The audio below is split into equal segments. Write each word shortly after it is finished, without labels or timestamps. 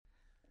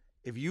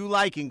If you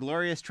like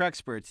Inglorious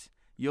Trexperts,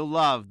 you'll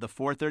love the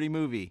 430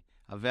 Movie,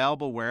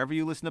 available wherever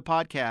you listen to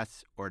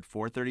podcasts or at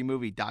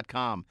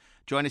 430movie.com.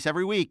 Join us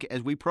every week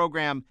as we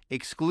program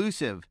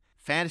exclusive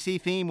fantasy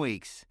theme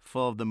weeks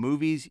full of the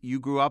movies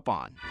you grew up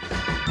on.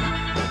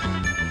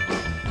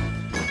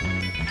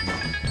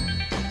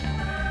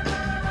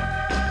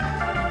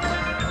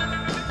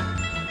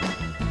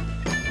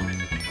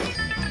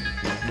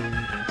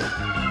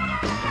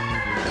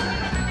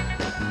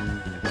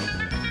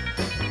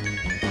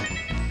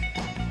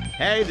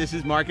 Hey, this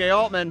is Mark A.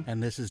 Altman.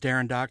 And this is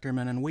Darren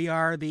Doctorman, and we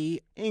are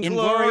the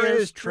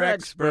Inglorious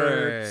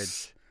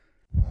Trexperts.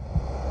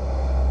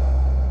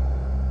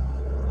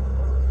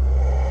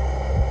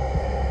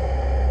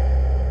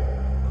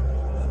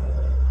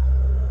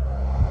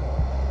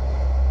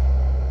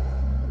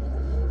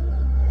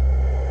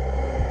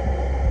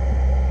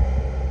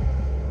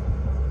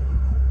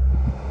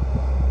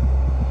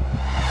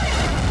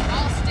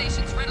 All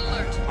stations, red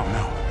alert. Oh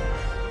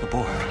no, the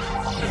Borg.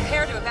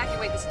 Prepare to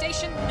evacuate the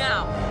station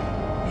now.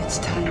 It's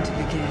time to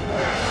begin.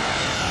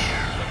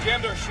 We've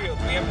jammed our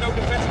shields. We have no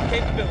defensive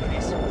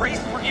capabilities. Brace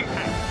for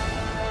impact.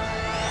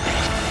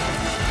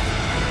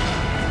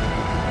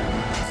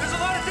 There's a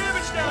lot of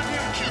damage down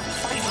here. Keep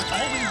fighting.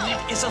 All we need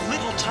is a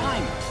little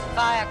time.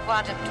 Fire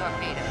quantum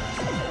torpedo.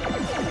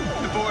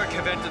 The Borg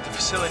have entered the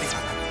facility.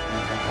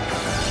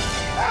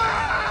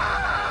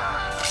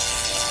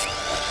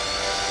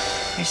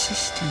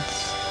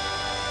 Resistance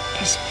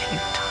is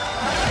futile.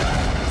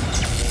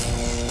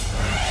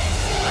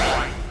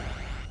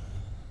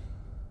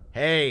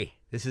 Hey,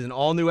 this is an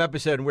all-new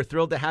episode, and we're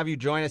thrilled to have you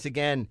join us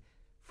again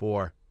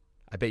for,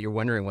 I bet you're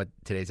wondering what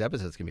today's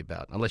episode is going to be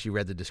about, unless you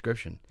read the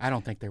description. I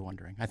don't think they're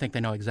wondering. I think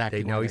they know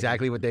exactly. They know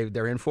exactly what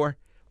they're in for.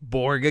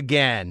 Borg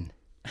again.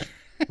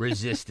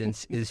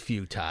 Resistance is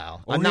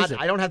futile. Or I'm not. is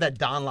it? I don't have that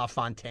Don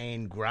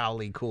LaFontaine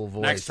growly cool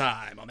voice. Next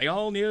time on the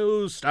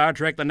all-new Star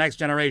Trek The Next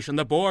Generation,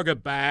 the Borg are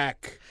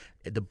back.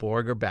 The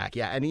Borg are back.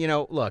 Yeah, and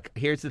look,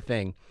 here's the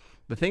thing.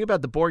 The thing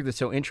about the Borg that's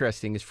so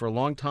interesting is for a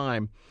long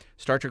time,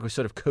 Star Trek was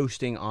sort of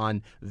coasting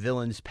on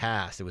villains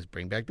past. It was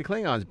bring back the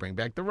Klingons, bring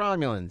back the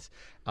Romulans.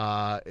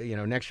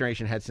 Next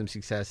Generation had some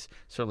success,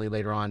 certainly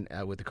later on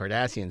with the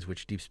Cardassians,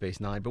 which Deep Space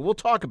Nine. But we'll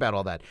talk about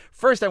all that.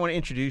 First, I want to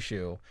introduce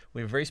you.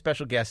 We have a very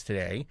special guest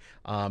today.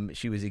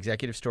 She was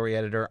executive story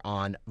editor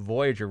on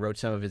Voyager, wrote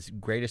some of its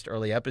greatest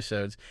early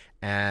episodes,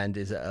 and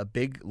is a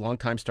big,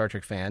 longtime Star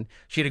Trek fan.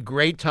 She had a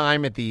great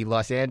time at the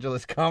Los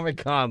Angeles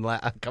Comic-Con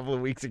a couple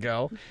of weeks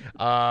ago.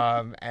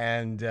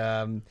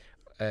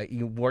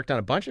 You worked on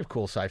a bunch of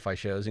cool sci-fi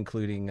shows,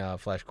 including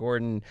Flash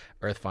Gordon,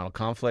 Earth Final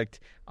Conflict,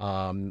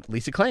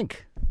 Lisa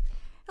KLINK.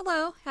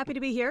 Hello, happy to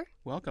be here.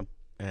 Welcome.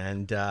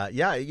 And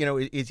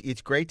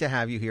it's great to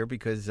have you here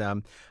because,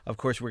 of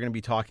course, we're going to be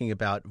talking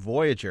about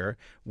Voyager,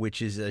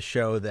 which is a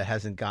show that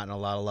hasn't gotten a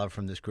lot of love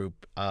from this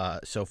group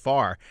so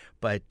far.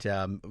 But,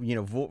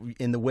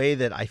 in the way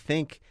that I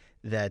think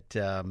that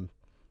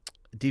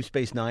Deep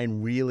Space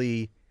Nine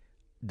really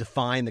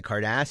define the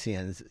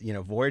Cardassians,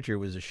 Voyager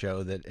was a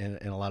show that in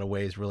a lot of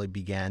ways really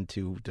began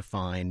to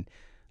define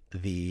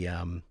the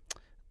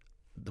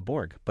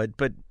Borg. But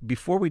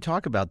before we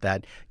talk about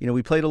that,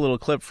 we played a little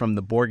clip from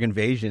the Borg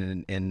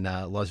invasion in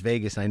Las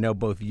Vegas. And I know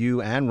both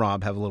you and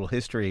Rob have a little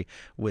history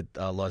with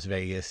Las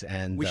Vegas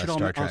and We should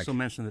Star Trek. also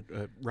mention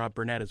that Rob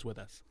Burnett is with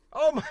us.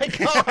 Oh my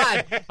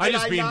God! I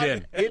just beamed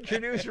in.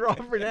 Introduce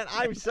Rob Burnett.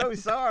 I'm so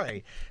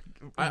sorry.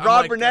 I'm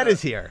Rob like, Burnett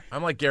is here.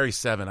 I'm like Gary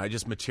Seven. I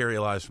just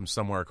materialized from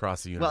somewhere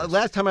across the universe. Well,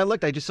 last time I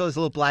looked, I just saw this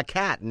little black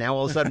cat, and now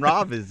all of a sudden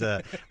Rob is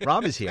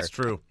here. That's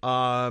true.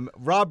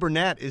 Rob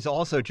Burnett is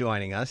also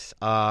joining us,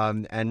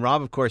 and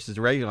Rob, of course, is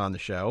a regular on the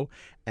show.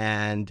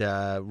 And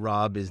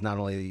Rob is not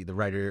only the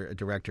writer,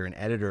 director, and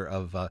editor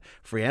of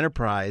Free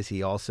Enterprise,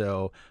 he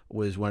also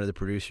was one of the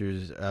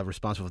producers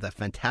responsible for that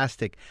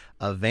fantastic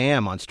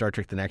VAM on Star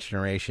Trek The Next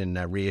Generation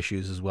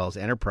reissues as well as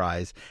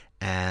Enterprise.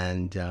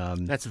 And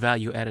That's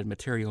value-added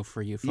material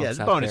for you folks yeah, it's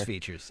out bonus there.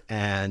 features.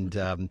 And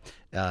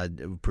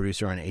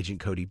producer on Agent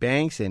Cody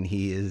Banks, and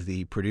he is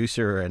the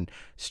producer and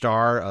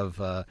star of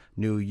a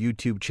new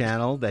YouTube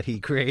channel that he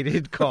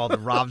created called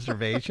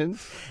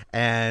Robservations.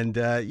 And,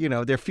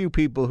 there are few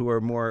people who are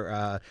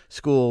more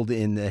schooled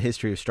in the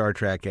history of Star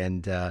Trek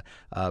and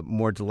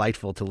more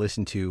delightful to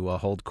listen to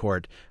hold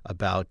court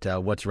about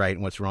what's right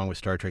and what's wrong with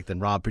Star Trek than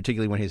Rob,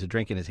 particularly when he has a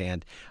drink in his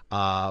hand.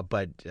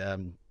 But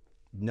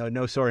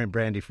no sorry and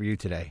brandy for you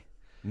today.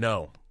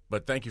 No,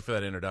 but thank you for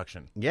that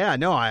introduction. Yeah,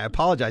 no, I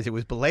apologize. It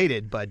was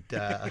belated, but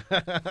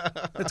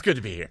It's good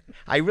to be here.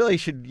 I really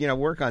should,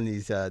 work on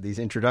these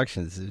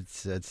introductions.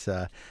 It's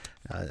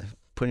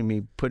putting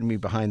me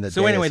behind the.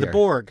 So anyway, dais the here.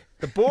 Borg.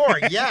 The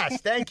Borg,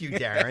 yes, thank you,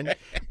 Darren.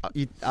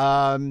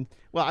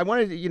 Well, I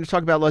wanted to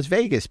talk about Las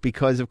Vegas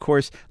because, of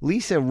course,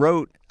 Lisa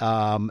wrote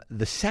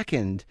the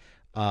second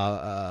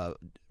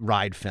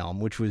ride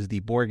film, which was the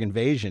Borg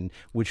invasion,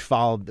 which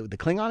followed the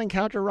Klingon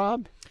encounter.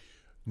 Rob.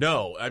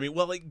 No, I mean,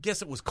 well, I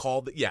guess it was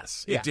called.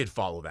 Yes, Yeah. it did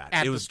follow that.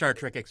 At it the was Star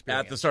Trek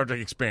experience. At the Star Trek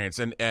experience,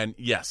 and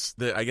yes,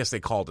 I guess they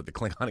called it the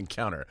Klingon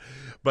encounter.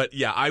 But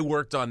yeah, I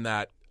worked on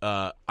that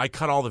I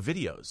cut all the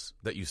videos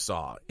that you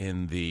saw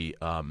in the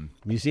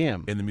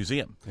Museum. In the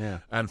museum. Yeah.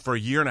 And for a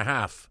year and a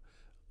half,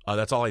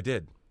 that's all I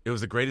did. It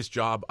was the greatest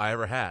job I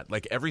ever had.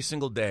 Like every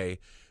single day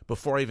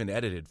before I even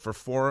edited, for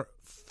four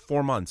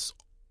months,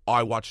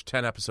 I watched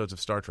 10 episodes of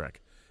Star Trek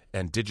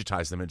and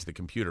digitized them into the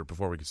computer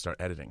before we could start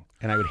editing.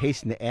 And I would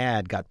hasten to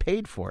add, got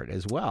paid for it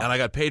as well. And I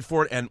got paid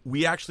for it, and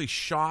we actually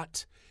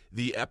shot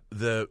the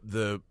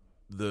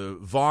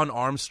Vaughn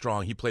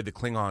Armstrong. He played the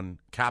Klingon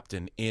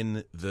captain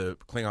in the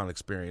Klingon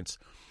Experience.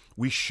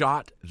 We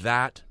shot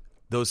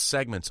those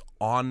segments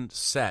on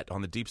set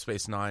on the Deep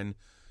Space Nine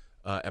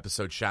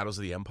episode Shadows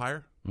of the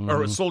Empire,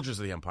 or Soldiers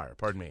of the Empire.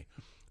 Pardon me,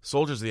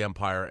 Soldiers of the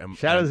Empire. And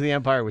Shadows of the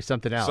Empire was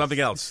something else. Something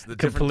else, the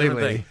Completely.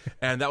 different thing.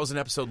 And that was an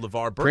episode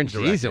LeVar Burton Prince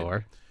directed.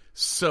 Gizor.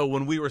 So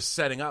when we were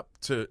setting up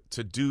to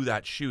do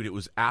that shoot, it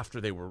was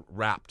after they were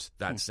wrapped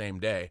that same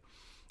day.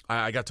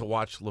 I got to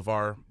watch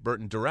LeVar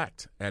Burton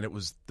direct, and it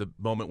was the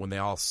moment when they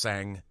all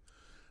sang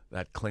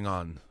that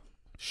Klingon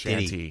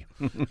shanty.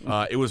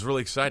 It was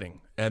really exciting.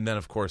 And then,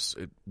 of course,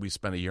 we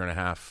spent a year and a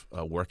half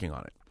working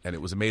on it, and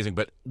it was amazing.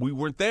 But we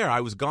weren't there.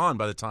 I was gone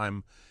by the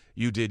time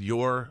you did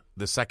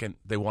the second.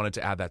 They wanted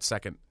to add that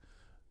second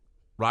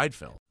ride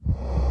film.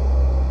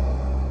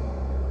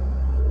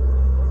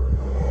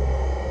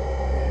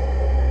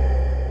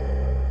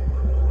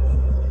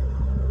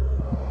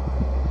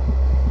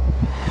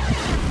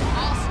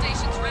 All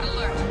stations, red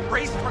alert.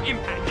 Brace for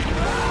impact.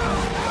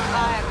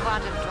 Fire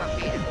quantum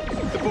torpedo.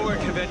 The Borg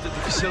have entered the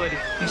facility.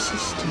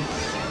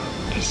 Resistance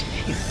is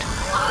futile.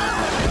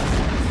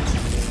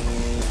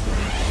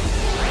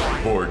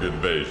 Borg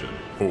Invasion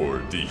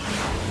 4D.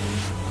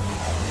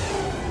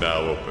 Now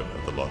open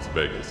at the Las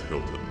Vegas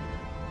Hilton.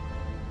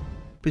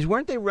 Because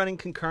weren't they running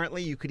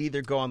concurrently? You could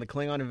either go on the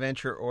Klingon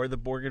Adventure or the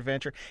Borg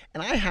Adventure.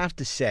 And I have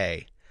to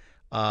say,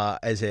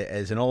 as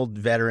an old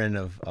veteran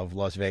of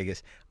Las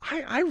Vegas,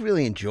 I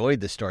really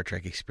enjoyed the Star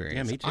Trek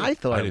experience. Yeah, me too. I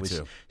thought I it did was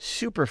too.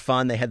 super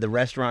fun. They had the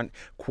restaurant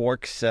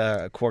Quark's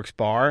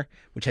Bar,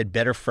 which had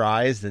better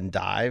fries than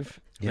Dive.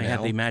 They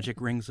had the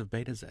magic rings of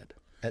Beta Z.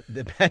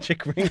 The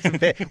magic rings of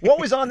Beta. What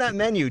was on that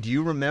menu? Do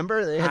you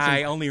remember? They had some...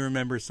 I only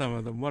remember some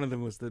of them. One of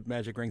them was the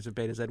magic rings of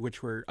Beta Z,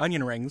 which were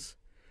onion rings,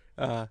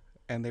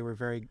 and they were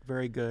very,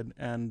 very good.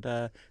 And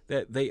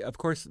they, of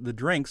course, the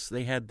drinks,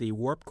 they had the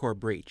Warp Core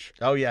Breach.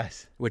 Oh,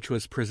 yes. Which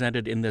was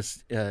presented in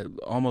this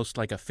almost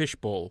like a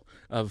fishbowl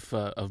of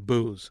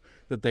booze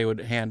that they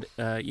would hand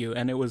you,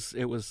 and it was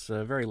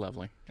very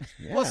lovely.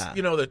 Yeah. Plus,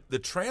 the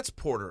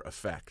transporter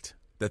effect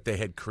that they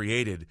had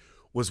created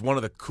was one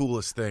of the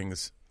coolest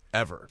things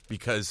ever,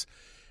 because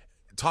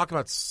talk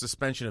about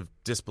suspension of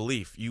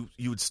disbelief. You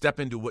would step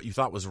into what you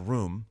thought was a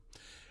room,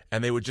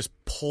 and they would just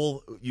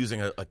pull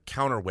using a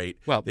counterweight.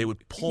 Well, they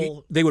would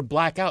pull. They would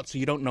black out, so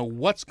you don't know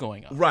what's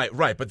going on.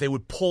 Right. But they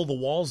would pull the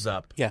walls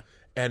up. Yeah.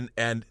 And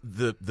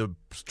the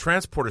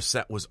transporter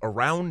set was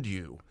around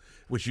you,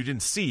 which you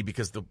didn't see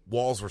because the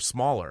walls were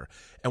smaller.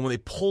 And when they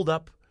pulled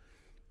up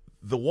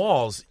the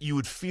walls, you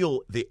would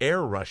feel the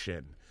air rush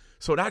in.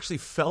 So it actually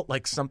felt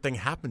like something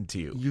happened to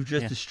you. You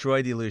just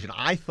destroyed the illusion.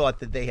 I thought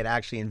that they had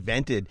actually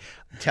invented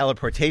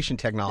teleportation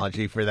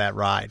technology for that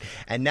ride,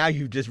 and now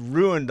you've just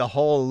ruined the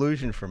whole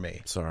illusion for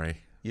me. Sorry.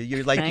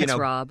 You're like, Thanks,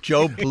 Rob.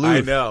 Joe Bluth.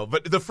 I know,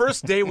 but the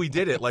first day we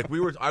did it,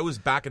 I was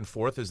back and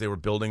forth as they were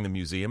building the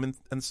museum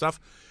and stuff.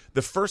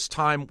 The first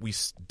time we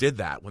did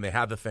that, when they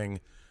had the thing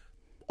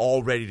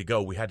all ready to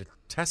go, we had to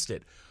test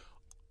it.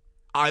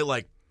 I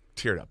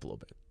teared up a little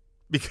bit.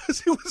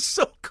 Because it was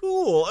so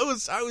cool. I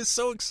was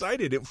so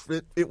excited.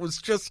 It was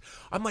just,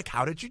 I'm like,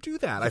 how did you do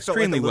that? I felt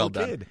like a Extremely little well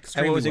done. kid.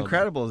 And what was well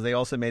incredible is they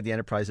also made the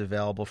Enterprise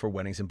available for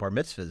weddings and bar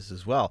mitzvahs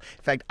as well.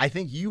 In fact, I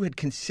think you had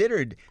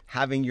considered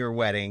having your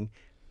wedding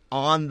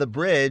on the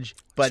bridge,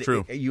 but It's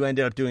true. you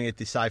ended up doing it at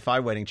the Sci-Fi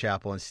Wedding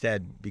Chapel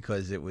instead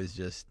because it was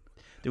just...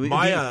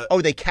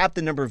 they capped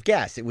the number of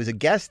guests. It was a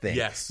guest thing.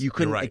 Yes, you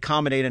couldn't you're right.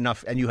 accommodate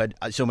enough, and you had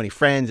so many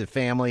friends and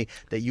family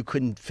that you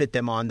couldn't fit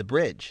them on the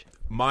bridge.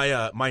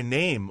 My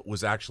name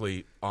was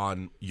actually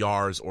on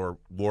Yar's or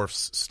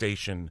Worf's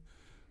station,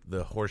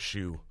 the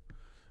Horseshoe.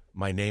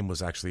 My name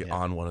was actually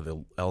on one of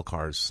the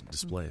LCAR's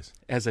displays.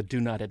 As a do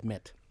not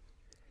admit.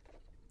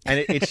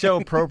 And it's so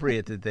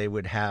appropriate that they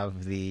would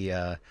have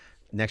the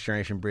Next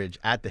Generation Bridge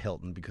at the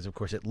Hilton because, of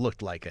course, it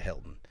looked like a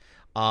Hilton.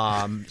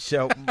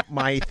 So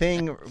my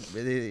thing,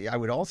 I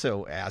would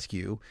also ask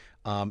you,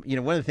 one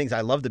of the things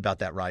I loved about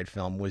that ride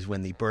film was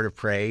when the Bird of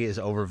Prey is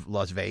over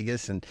Las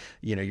Vegas and,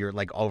 you're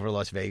over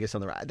Las Vegas on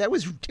the ride. It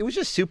was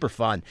just super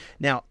fun.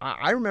 Now,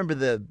 I remember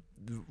the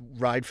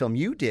ride film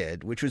you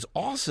did, which was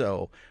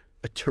also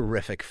a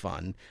terrific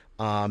fun.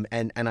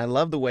 And I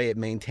love the way it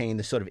maintained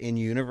the sort of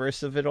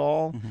in-universe of it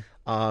all.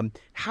 Mm-hmm.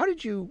 How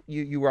did you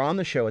were on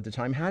the show at the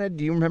time.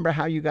 Do you remember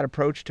how you got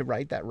approached to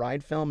write that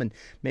ride film? And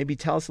maybe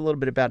tell us a little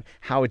bit about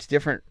how it's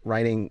different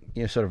writing,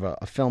 sort of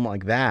a film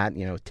like that,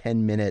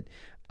 10-minute,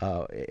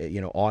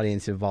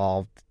 audience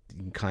involved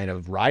kind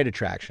of ride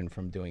attraction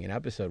from doing an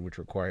episode, which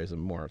requires a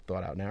more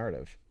thought-out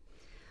narrative.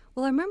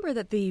 Well, I remember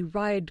that the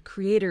ride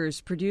creators,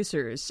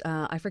 producers,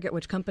 I forget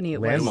which company it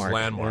was. It was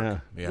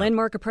Landmark. Yeah.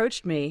 Landmark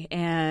approached me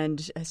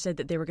and said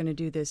that they were going to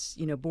do this,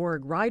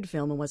 Borg ride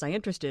film, and was I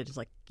interested? It's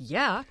like,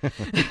 yeah.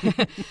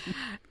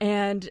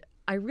 And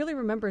I really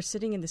remember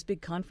sitting in this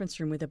big conference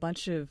room with a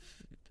bunch of,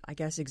 I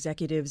guess,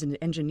 executives and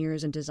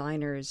engineers and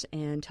designers,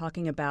 and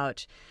talking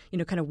about,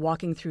 kind of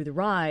walking through the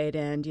ride,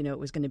 and, it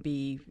was going to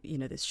be,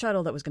 this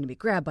shuttle that was going to be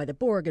grabbed by the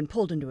Borg and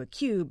pulled into a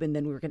cube, and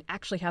then we were going to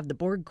actually have the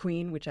Borg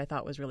Queen, which I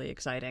thought was really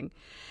exciting,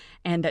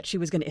 and that she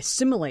was going to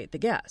assimilate the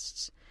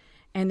guests.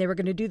 And they were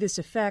going to do this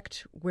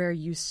effect where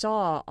you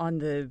saw on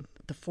the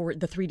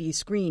 3D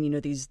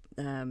screen, these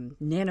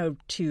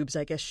nanotubes,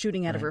 I guess,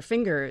 shooting out of her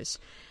fingers,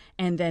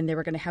 and then they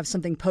were going to have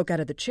something poke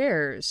out of the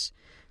chairs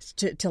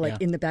to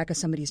in the back of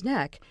somebody's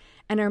neck.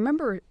 And I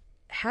remember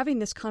having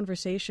this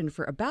conversation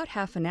for about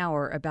half an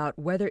hour about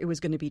whether it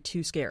was going to be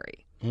too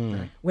scary,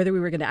 whether we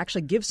were going to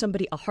actually give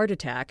somebody a heart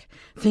attack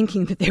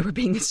thinking that they were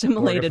being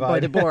assimilated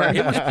by the Borg.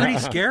 It was pretty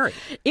scary.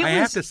 I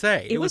have to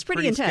say. It was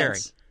pretty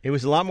intense. Scary. It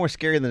was a lot more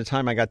scary than the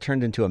time I got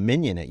turned into a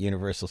minion at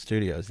Universal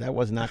Studios. That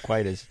was not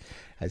quite as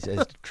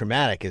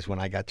traumatic as when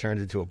I got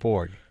turned into a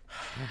Borg.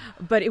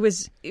 But it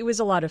was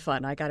a lot of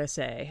fun, I gotta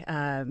say.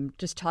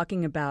 Just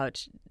talking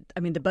about,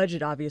 the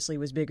budget obviously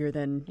was bigger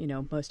than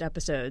most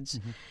episodes,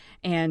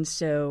 and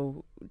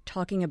so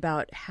talking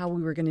about how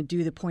we were going to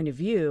do the point of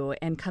view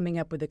and coming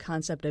up with the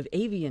concept of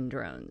avian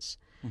drones,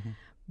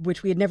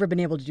 which we had never been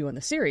able to do on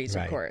the series,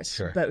 of course.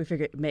 Sure. But we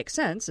figured it makes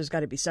sense. There's got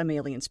to be some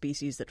alien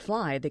species that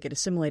fly that get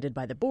assimilated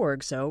by the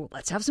Borg, so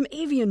let's have some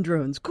avian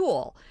drones.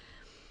 Cool.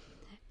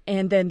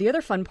 And then the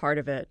other fun part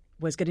of it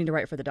was getting to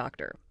write for the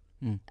Doctor.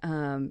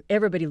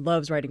 Everybody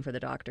loves writing for the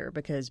Doctor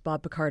because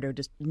Bob Picardo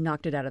just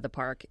knocked it out of the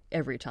park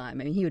every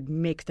time. He would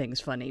make things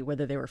funny,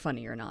 whether they were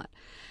funny or not.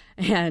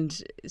 And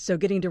so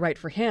getting to write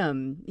for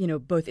him,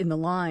 both in the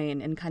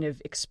line and kind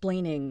of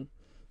explaining,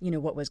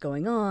 what was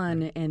going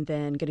on, and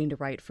then getting to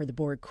write for the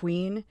Borg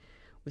Queen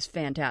was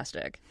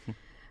fantastic.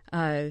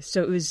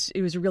 So it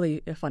was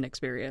really a fun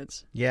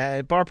experience.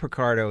 Yeah, Bob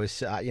Picardo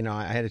is, I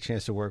had a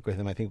chance to work with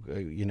him, I think,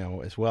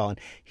 as well. And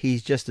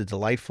he's just a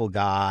delightful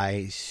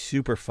guy,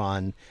 super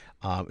fun,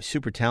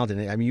 super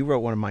talented. You wrote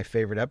one of my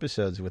favorite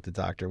episodes with the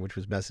Doctor, which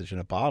was Message in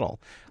a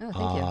Bottle,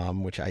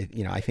 which I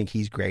think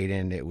he's great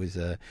in. It was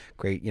a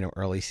great,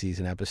 early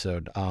season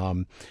episode.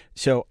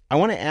 So I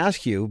want to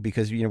ask you,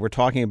 because, we're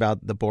talking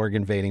about the Borg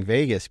invading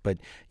Vegas, but,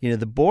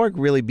 the Borg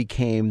really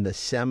became the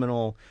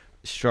seminal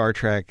Star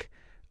Trek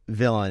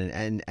villain,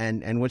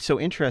 and what's so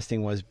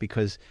interesting was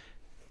because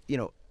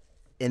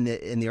in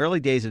the early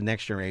days of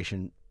Next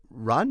Generation,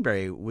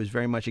 Roddenberry was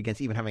very much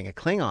against even having a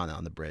Klingon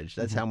on the bridge.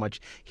 That's how much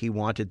he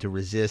wanted to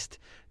resist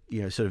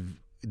sort of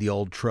the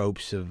old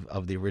tropes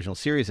of the original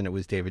series. And it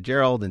was David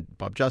Gerrold and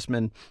Bob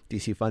Justman,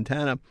 DC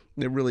Fontana,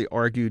 that really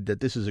argued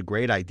that this is a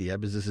great idea,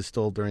 because this is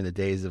still during the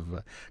days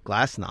of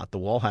Glassnot. The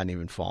wall hadn't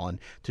even fallen,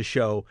 to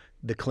show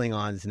the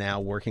Klingons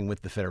now working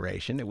with the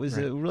Federation. It was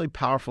a really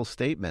powerful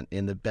statement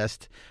in the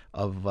best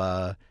of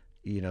the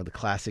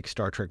classic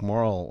Star Trek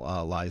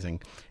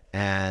moralizing.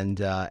 And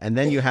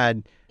then you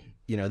had,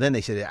 then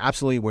they said,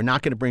 absolutely, we're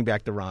not going to bring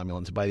back the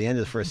Romulans. By the end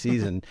of the first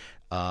season,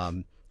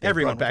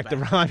 everyone brought back the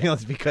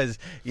Romulans because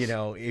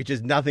it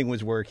just nothing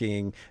was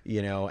working.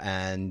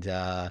 And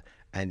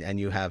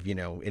you have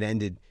it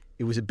ended.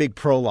 It was a big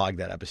prologue,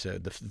 that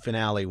episode. The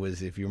finale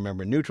was, if you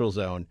remember, Neutral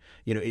Zone.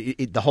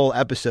 The whole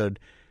episode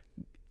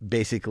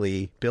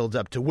basically builds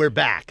up to we're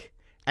back,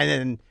 and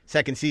then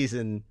second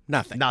season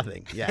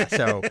nothing. Yeah.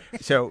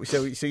 So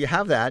you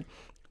have that,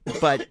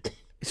 but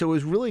so it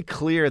was really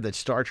clear that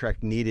Star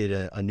Trek needed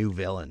a new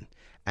villain.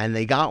 And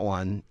they got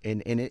one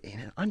in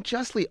an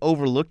unjustly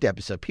overlooked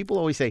episode. People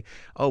always say,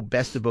 oh,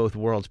 best of both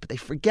worlds, but they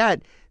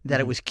forget that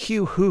it was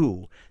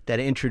Q-Who that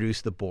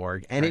introduced the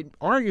Borg, and it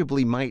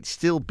arguably might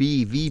still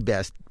be the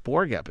best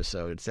Borg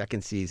episode,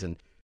 second season.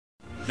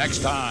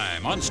 Next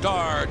time on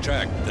Star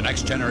Trek, The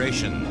Next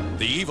Generation,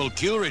 the evil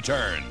Q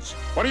returns.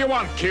 What do you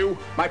want, Q?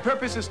 My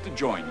purpose is to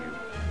join you.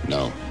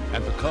 No.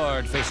 And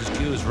Picard faces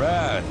Q's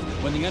wrath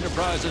when the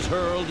Enterprise is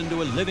hurled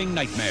into a living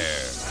nightmare.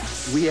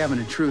 We have an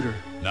intruder.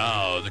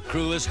 Now the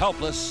crew is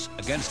helpless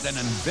against an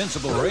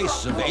invincible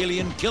race of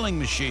alien killing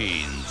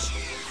machines.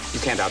 You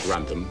can't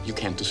outrun them. You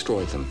can't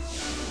destroy them.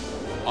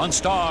 On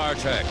Star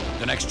Trek,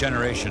 The Next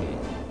Generation.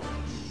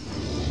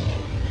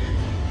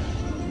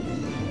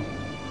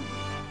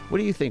 What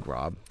do you think,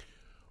 Rob?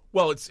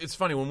 Well, it's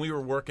funny. When we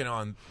were working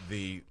on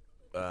the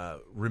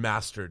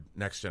remastered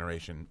Next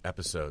Generation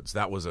episodes,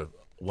 that was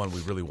one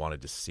we really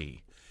wanted to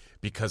see,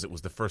 because it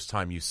was the first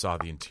time you saw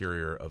the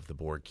interior of the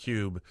Borg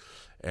cube,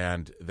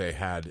 and they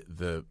had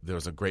there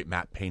was a great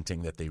matte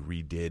painting that they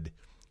redid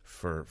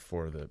for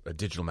a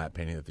digital matte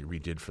painting that they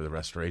redid for the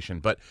restoration.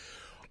 But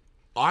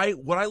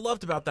what I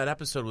loved about that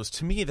episode was,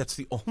 to me, that's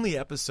the only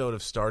episode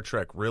of Star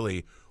Trek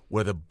really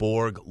where the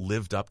Borg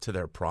lived up to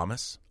their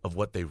promise of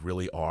what they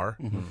really are.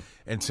 Mm-hmm.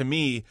 And to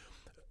me,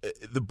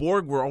 the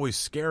Borg were always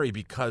scary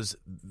because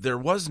there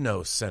was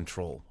no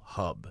central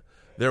hub.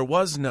 There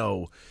was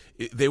no.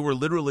 They were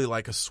literally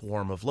like a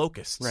swarm of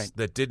locusts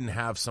that didn't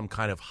have some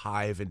kind of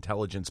hive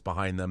intelligence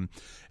behind them,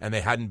 and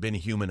they hadn't been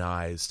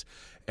humanized,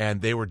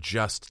 and they were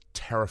just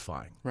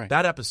terrifying. Right.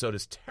 That episode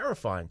is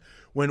terrifying.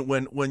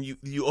 When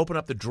you open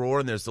up the drawer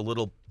and there's the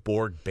little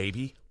Borg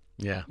baby.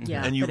 Yeah.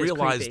 And you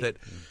realize that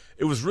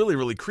it was really,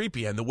 really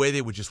creepy. And the way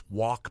they would just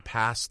walk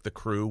past the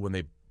crew when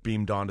they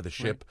beamed onto the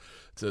ship,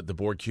 to the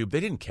Borg cube, they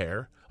didn't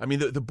care. I mean,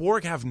 the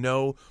Borg have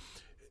no.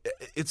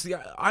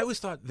 I always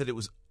thought that it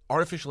was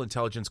artificial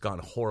intelligence gone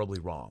horribly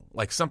wrong.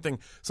 Like something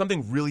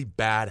really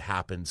bad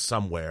happened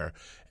somewhere,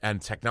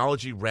 and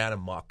technology ran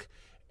amok,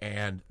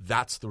 and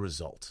that's the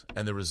result.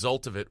 And the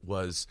result of it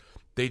was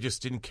they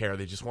just didn't care.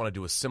 They just wanted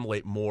to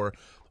assimilate more.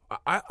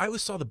 I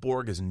always saw the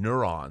Borg as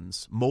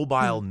neurons,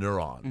 mobile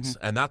neurons,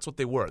 and that's what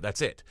they were.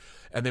 That's it.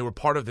 And they were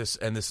part of this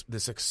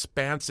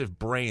expansive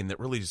brain that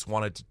really just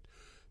wanted to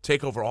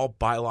take over all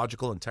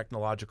biological and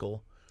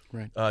technological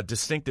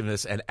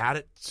distinctiveness and add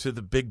it to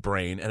the big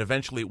brain, and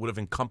eventually it would have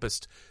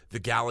encompassed the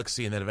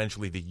galaxy and then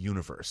eventually the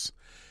universe.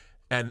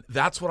 And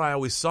that's what I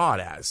always saw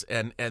it as,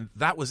 and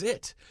that was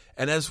it.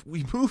 And as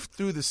we moved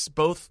through this,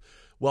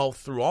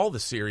 through all the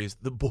series,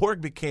 the Borg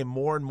became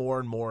more and more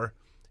and more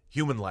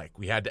human-like.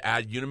 We had to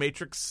add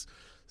Unimatrix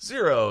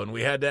Zero, and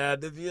we had to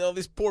add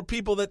these poor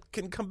people that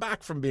can come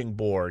back from being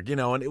Borg, and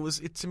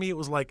to me it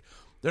was like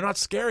they're not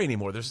scary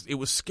anymore. It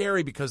was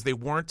scary because they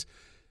weren't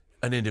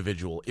an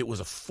individual. It was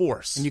a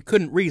force. And you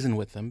couldn't reason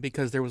with them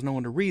because there was no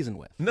one to reason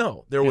with.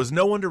 No, there was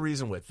no one to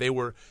reason with. They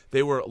were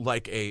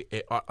like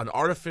an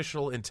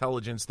artificial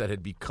intelligence that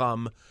had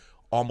become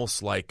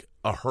almost like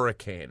a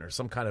hurricane or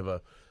some kind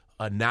of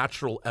a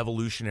natural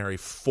evolutionary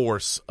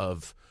force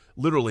of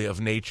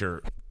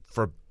nature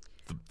for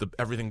the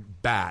everything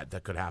bad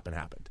that could happen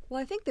happened.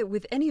 Well, I think that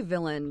with any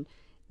villain,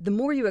 the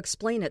more you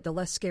explain it, the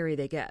less scary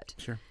they get.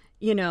 Sure.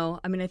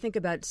 I think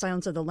about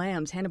Silence of the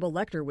Lambs. Hannibal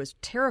Lecter was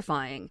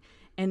terrifying.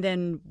 And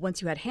then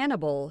once you had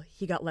Hannibal,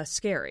 he got less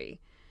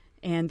scary.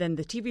 And then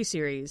the TV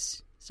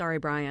series, sorry,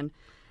 Brian,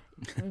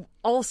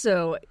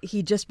 also,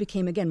 he just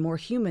became, again, more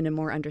human and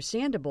more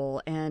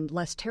understandable and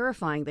less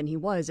terrifying than he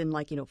was in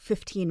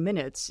 15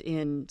 minutes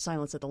in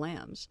Silence of the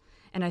Lambs.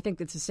 And I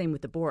think it's the same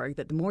with the Borg,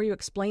 that the more you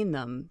explain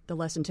them, the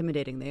less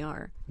intimidating they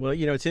are. Well,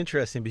 it's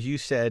interesting because you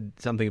said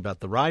something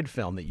about the ride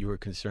film that you were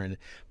concerned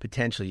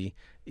potentially,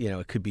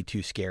 it could be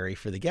too scary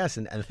for the guests.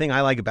 And the thing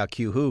I like about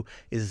Q-Who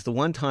is the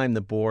one time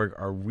the Borg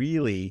are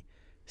really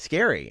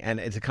scary, and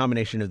it's a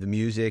combination of the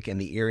music and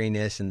the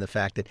eeriness and the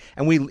fact that,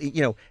 and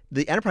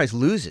the Enterprise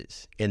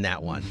loses in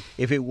that one.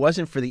 If it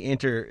wasn't for the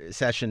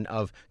intercession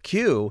of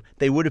Q,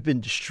 they would have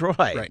been destroyed.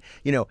 Right.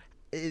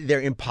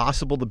 They're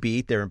impossible to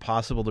beat. They're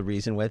impossible to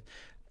reason with.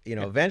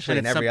 Eventually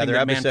and in every other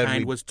that episode,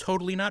 mankind was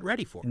totally not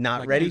ready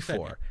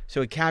for.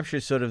 So it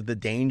captures sort of the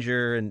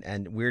danger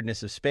and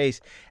weirdness of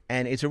space,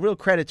 and it's a real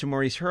credit to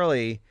Maurice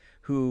Hurley,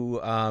 who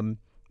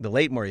the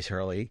late Maurice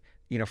Hurley,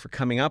 for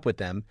coming up with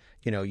them.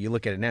 You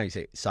look at it now, you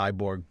say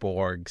cyborg,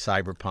 Borg,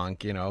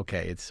 cyberpunk.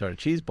 Okay, it's sort of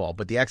cheeseball,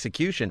 but the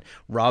execution,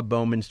 Rob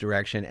Bowman's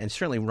direction, and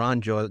certainly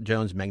Ron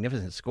Jones'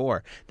 magnificent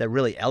score that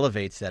really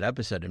elevates that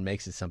episode and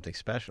makes it something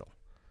special.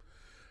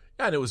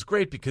 Yeah, and it was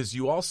great because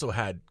you also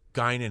had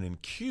Guinan and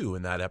Q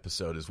in that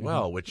episode as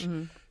well, which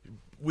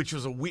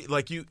was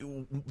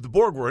the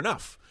Borg were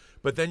enough,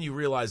 but then you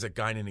realize that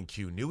Guinan and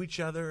Q knew each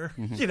other.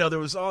 There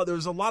was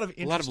a lot of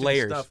interesting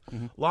layers. Stuff,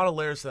 a lot of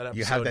layers to that episode.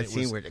 You have that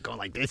scene where they're going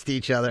like this to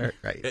each other,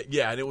 right?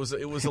 Yeah, and it was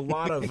a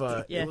lot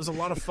of it was a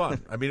lot of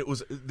fun. I mean,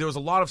 there was a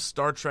lot of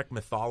Star Trek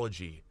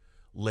mythology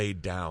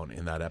laid down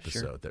in that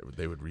episode that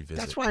they would revisit.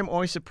 That's why I'm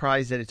always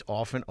surprised that it's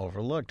often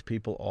overlooked.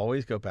 People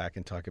always go back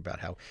and talk about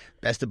how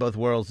Best of Both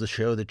Worlds, the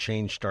show that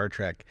changed Star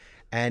Trek,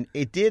 and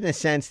it did in a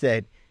sense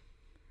that,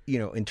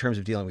 in terms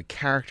of dealing with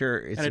character,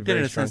 it's and it did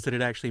in a sense that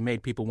it actually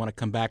made people want to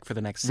come back for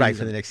the next season. Right,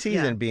 for the next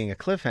season, being a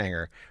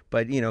cliffhanger.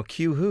 But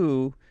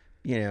Q-Who,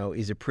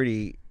 is a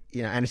pretty,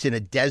 and it's in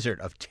a desert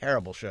of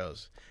terrible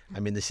shows.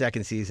 I mean, the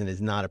second season is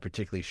not a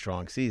particularly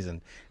strong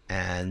season,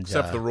 and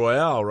except the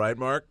Royale, right,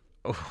 Mark?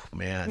 Oh,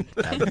 man,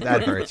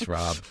 that hurts,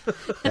 Rob.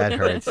 That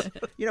hurts.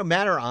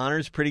 Matter of Honor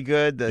is pretty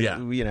good. The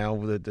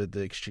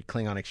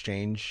Klingon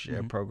exchange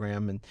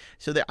program, and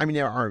so there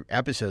are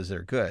episodes that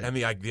are good. And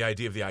the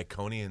idea of the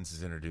Iconians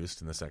is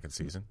introduced in the second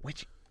season,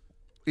 which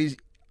is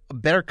a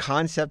better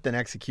concept than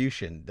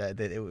execution.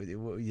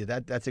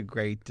 That's a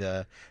great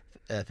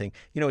thing.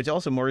 It's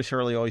also Maurice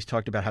Hurley always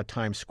talked about how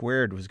Times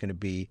Squared was going to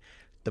be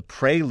the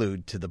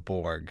prelude to the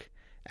Borg,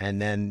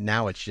 and then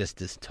now it's just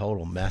this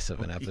total mess of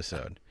an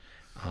episode.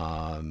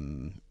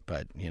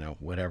 But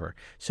whatever.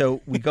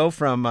 So we go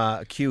from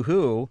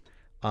Q-Who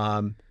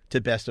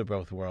to Best of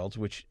Both Worlds,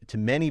 which to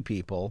many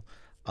people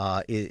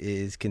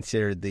is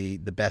considered the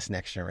best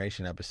Next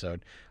Generation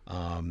episode.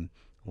 Either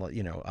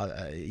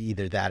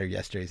that or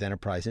Yesterday's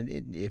Enterprise.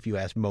 And if you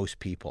ask most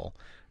people,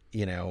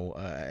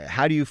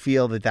 how do you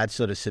feel that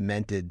sort of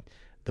cemented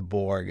the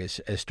Borg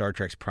as Star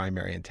Trek's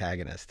primary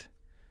antagonist?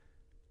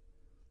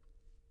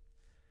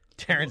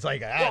 Terrence's like,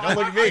 don't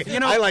look at me.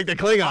 I like the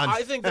Klingons.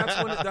 I think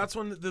that's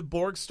when the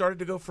Borg started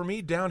to go, for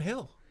me,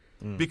 downhill.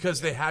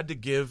 because they had to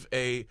give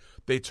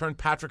they turned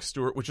Patrick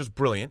Stewart, which was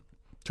brilliant,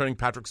 turning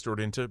Patrick Stewart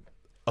into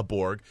a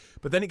Borg,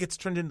 but then it gets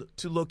turned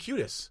into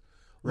Locutus,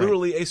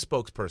 literally a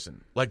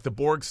spokesperson. Like the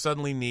Borg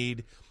suddenly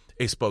need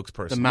a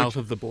spokesperson. The mouth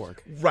of the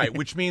Borg. Right,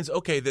 which means,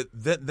 okay,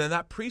 then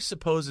that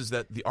presupposes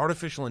that the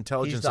artificial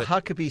intelligence... He's the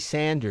Huckabee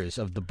Sanders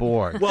of the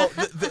Borg. Well,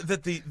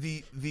 that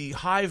the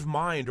hive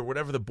mind or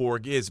whatever the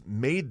Borg is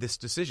made this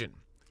decision,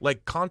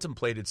 like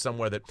contemplated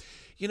somewhere that,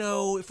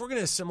 if we're going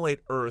to assimilate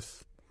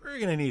Earth, we're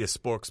going to need a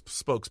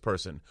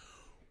spokesperson.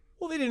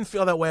 Well, they didn't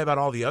feel that way about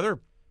all the other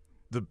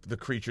the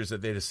creatures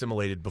that they'd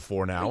assimilated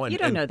before now. You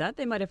don't know that.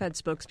 They might have had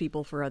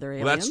spokespeople for other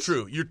aliens. Well, that's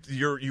true.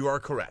 You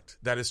are correct.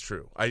 That is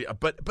true.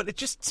 But it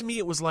just, to me,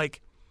 it was like,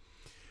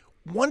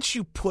 once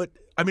you put...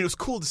 I mean, it was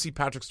cool to see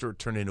Patrick Stewart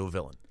turn into a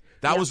villain.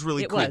 That was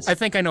really cool. I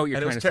think I know what you're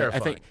trying to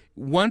terrifying. say. I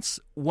think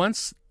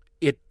once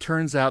it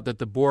turns out that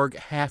the Borg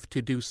have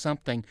to do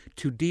something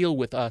to deal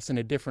with us in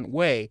a different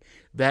way,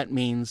 that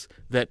means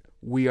that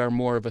we are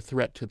more of a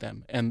threat to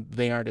them, and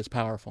they aren't as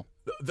powerful.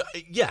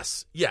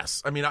 Yes.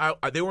 I mean,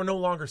 they were no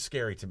longer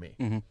scary to me.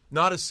 Mm-hmm.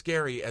 Not as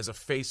scary as a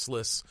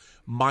faceless,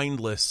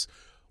 mindless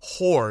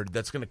horde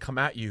that's going to come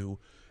at you,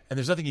 and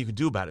there's nothing you can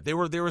do about it. They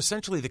were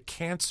essentially the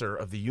cancer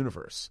of the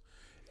universe,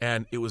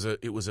 and it was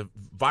a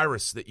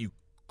virus that you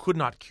could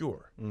not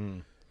cure.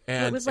 Mm.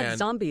 And, it was like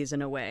zombies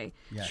in a way.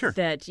 Yeah. Sure.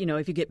 That,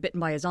 if you get bitten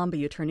by a zombie,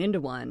 you turn into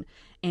one.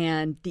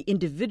 And the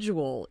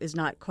individual is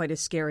not quite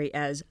as scary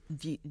as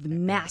the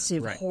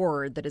massive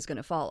horde that is going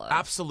to follow.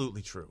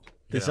 Absolutely true.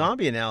 The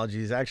zombie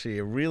analogy is actually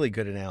a really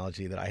good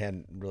analogy that I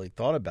hadn't really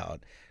thought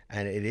about.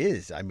 And it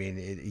is. I mean,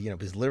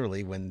 because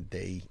literally when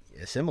they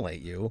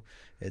assimilate you,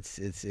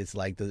 it's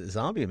like the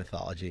zombie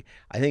mythology.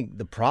 I think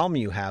the problem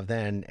you have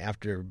then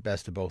after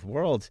Best of Both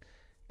Worlds,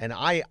 and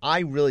I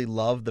really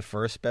love the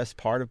first best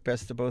part of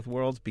Best of Both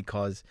Worlds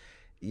because,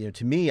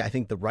 to me, I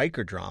think the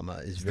Riker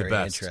drama is very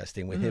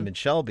interesting with him and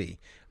Shelby,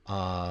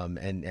 and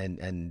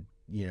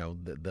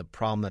the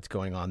problem that's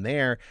going on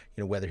there,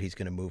 whether he's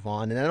going to move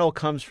on, and that all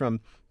comes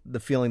from the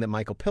feeling that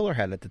Michael Piller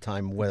had at the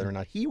time, whether or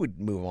not he would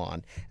move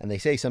on. And they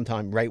say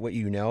sometimes write what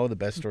you know. The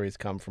best stories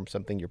come from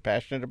something you're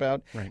passionate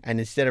about,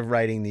 and instead of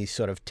writing these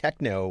sort of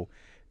techno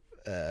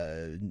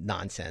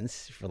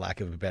nonsense, for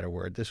lack of a better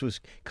word. This was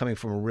coming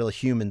from a real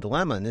human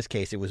dilemma. In this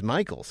case, it was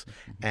Michael's.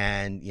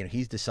 And,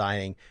 he's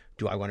deciding,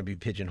 do I want to be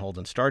pigeonholed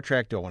in Star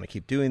Trek? Do I want to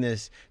keep doing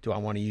this? Do I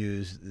want to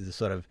use the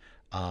sort of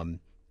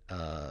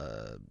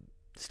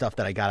stuff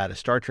that I got out of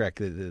Star Trek,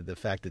 the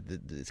fact that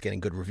it's getting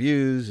good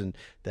reviews and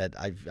that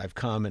I've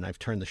come and I've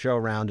turned the show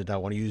around, and I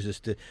want to use this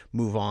to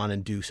move on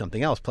and do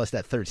something else. Plus,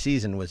 that third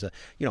season was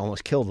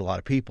almost killed a lot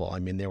of people. I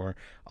mean, there were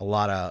a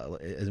lot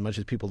of, as much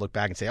as people look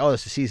back and say, oh,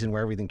 this is a season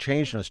where everything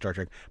changed on Star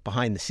Trek,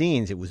 behind the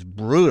scenes it was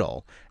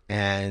brutal.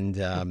 And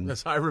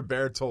as Ira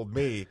Bear told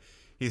me,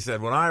 he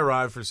said, when I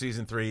arrived for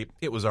season 3,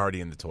 it was already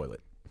in the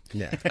toilet.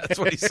 Yeah, that's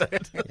what he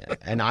said. Yeah.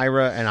 And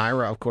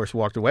Ira, of course,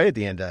 walked away at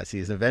the end of that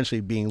season, eventually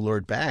being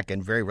lured back,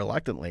 and very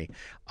reluctantly.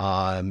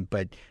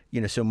 But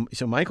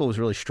so Michael was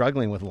really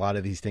struggling with a lot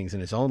of these things in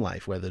his own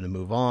life, whether to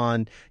move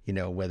on,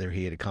 whether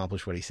he had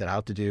accomplished what he set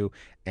out to do,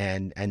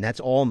 and that's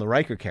all in the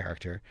Riker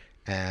character.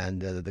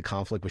 And the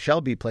conflict with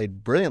Shelby,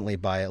 played brilliantly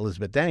by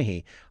Elizabeth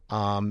Dennehy.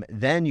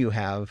 Then you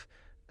have.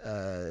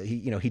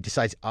 He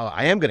decides, oh,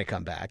 I am going to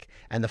come back.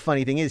 And the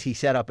funny thing is, he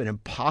set up an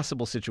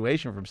impossible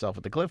situation for himself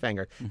with the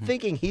cliffhanger,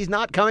 thinking he's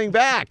not coming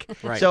back.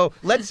 Right. So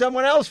let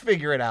someone else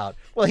figure it out.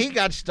 Well, he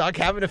got stuck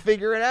having to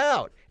figure it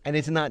out. And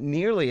it's not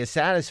nearly as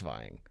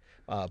satisfying,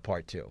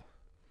 part 2.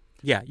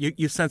 Yeah,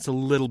 you sense a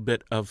little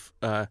bit of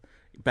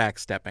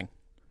backstepping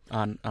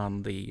on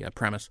the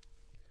premise.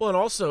 Well, and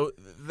also,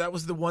 that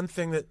was the one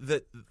thing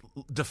that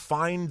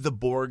defined the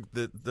Borg,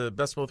 the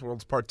Best of Both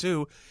Worlds Part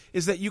 2,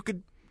 is that you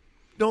could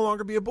no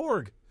longer be a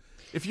Borg.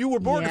 If you were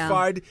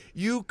Borgified,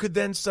 you could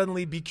then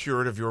suddenly be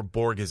cured of your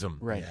Borgism.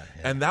 Right. Yeah.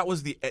 And that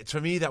was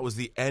to me, that was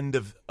the end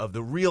of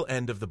the real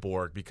end of the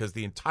Borg, because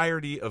the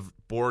entirety of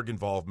Borg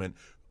involvement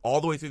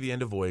all the way through the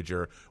end of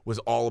Voyager was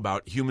all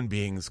about human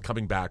beings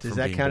coming back from being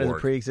Borg. Does that count as a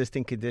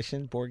pre-existing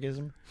condition,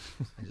 Borgism?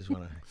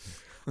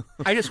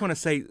 I just want to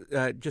say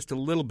just a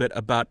little bit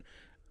about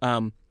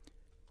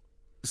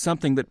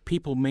something that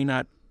people may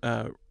not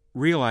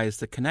realize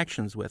the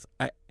connections with.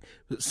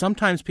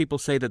 Sometimes people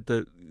say that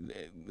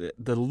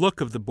the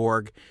look of the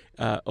Borg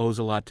owes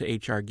a lot to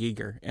H.R.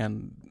 Giger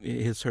and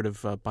his sort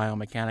of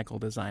biomechanical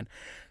design.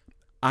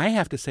 I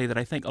have to say that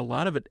I think a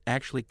lot of it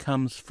actually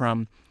comes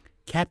from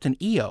Captain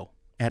EO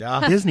at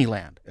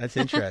Disneyland. That's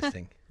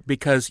interesting.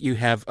 Because you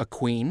have a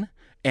queen,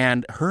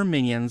 and her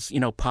minions,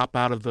 pop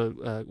out of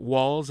the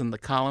walls and the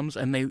columns,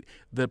 and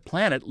the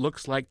planet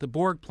looks like the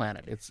Borg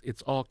planet.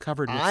 It's all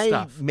covered with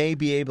stuff. I may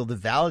be able to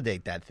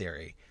validate that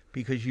theory,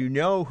 because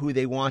who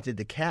they wanted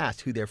to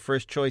cast, who their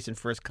first choice and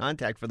first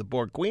contact for the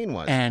Borg Queen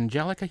was.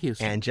 Angelica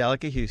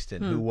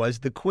Houston. Who was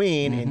the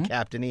Queen in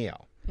Captain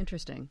EO.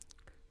 Interesting.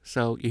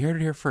 So you heard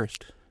it here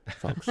first,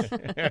 folks.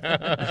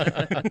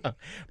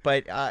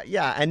 But,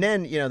 and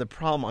then, the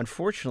problem,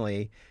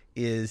 unfortunately,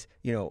 is,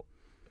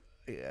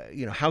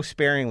 how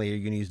sparingly are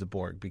you going to use the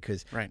Borg?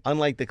 Because Right.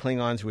 unlike the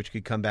Klingons, which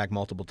could come back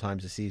multiple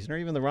times a season, or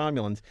even the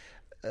Romulans,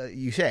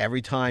 you say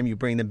every time you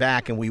bring them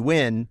back and we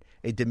win,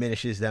 it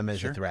diminishes them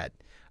as a threat.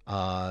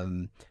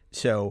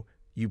 So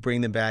you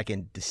bring them back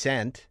in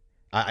Descent,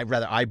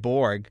 I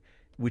Borg,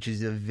 which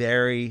is a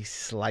very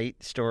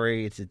slight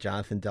story. It's a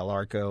Jonathan Del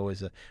Arco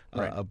is a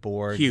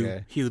Borg. Hugh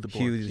the Borg.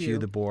 Hugh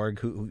the Borg,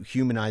 who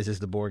humanizes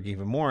the Borg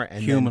even more.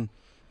 And Human.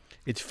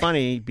 It's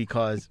funny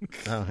because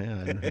I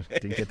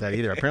didn't get that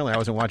either. Apparently, I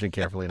wasn't watching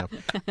carefully enough.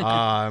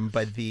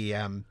 But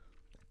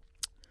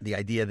the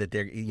idea that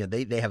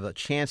they have a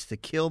chance to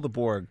kill the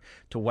Borg,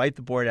 to wipe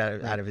the Borg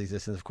out of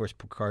existence. Of course,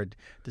 Picard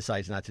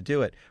decides not to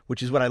do it,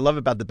 which is what I love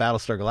about the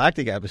Battlestar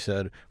Galactica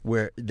episode,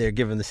 where they're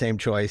given the same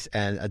choice,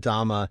 and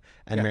Adama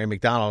and Mary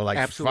McDonnell are like,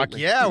 Absolutely. "Fuck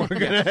yeah, we're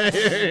gonna."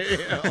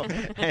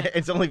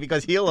 It's only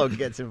because Helo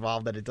gets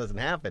involved that it doesn't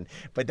happen.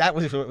 But that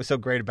was what was so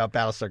great about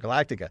Battlestar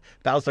Galactica.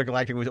 Battlestar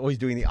Galactica was always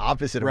doing the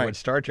opposite of what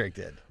Star Trek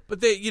did.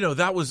 But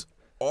that was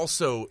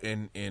also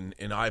in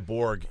I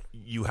Borg,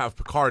 you have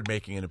Picard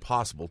making an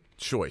impossible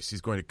choice.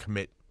 He's going to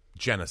commit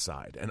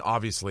genocide, and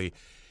obviously,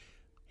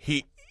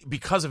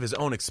 because of his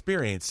own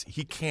experience,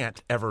 he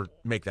can't ever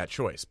make that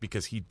choice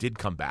because he did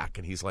come back,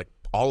 and he's like,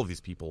 all of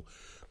these people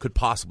could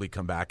possibly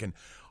come back, and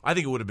I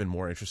think it would have been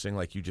more interesting,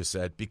 like you just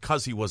said,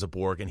 because he was a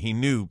Borg and he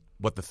knew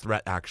what the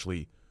threat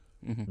actually,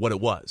 what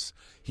it was.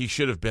 He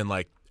should have been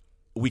like,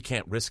 we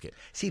can't risk it.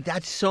 See,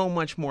 that's so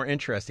much more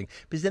interesting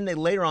because then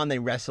later on they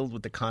wrestled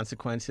with the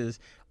consequences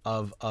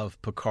of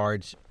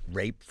Picard's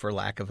rape, for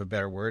lack of a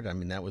better word. I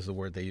mean, that was the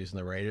word they used in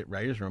the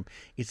writer's room.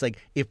 It's like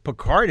if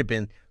Picard had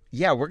been,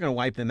 we're going to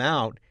wipe them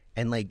out,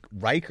 and like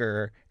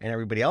Riker and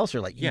everybody else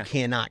are like, you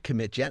cannot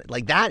commit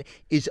like that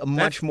is a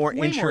much more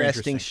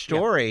interesting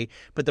story. Yeah.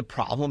 But the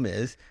problem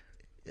is,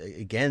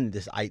 again,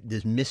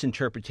 this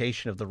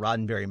misinterpretation of the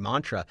Roddenberry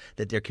mantra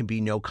that there can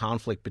be no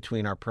conflict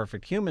between our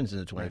perfect humans in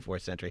the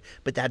 24th century.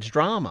 But that's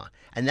drama.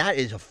 And that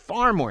is a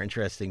far more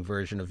interesting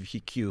version of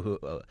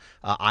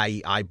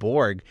I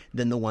Borg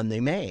than the one they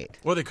made.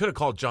 Well, they could have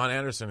called John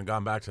Anderson and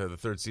gone back to the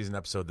third season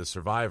episode, The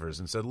Survivors,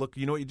 and said, look,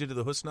 you know what you did to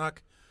the Husnak?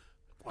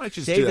 Why don't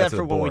you save that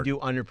for when we do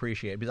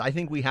underappreciated? Because I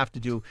think we have to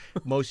do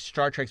most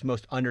Star Trek's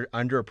most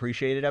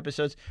underappreciated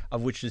episodes,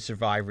 of which The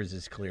Survivors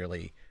is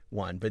clearly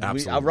one. But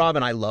Rob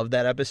and I love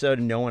that episode,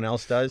 and no one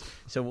else does.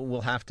 So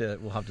we'll have to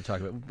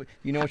talk about it.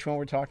 You know which one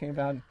we're talking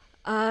about?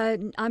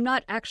 I'm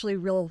not actually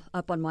real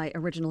up on my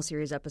original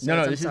series episodes.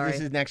 No, this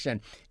is Next Gen.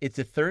 It's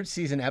the third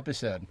season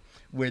episode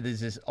where there's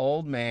this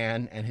old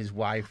man and his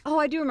wife. Oh,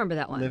 I do remember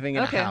that one. Living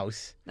in a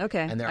house.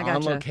 Okay, and they're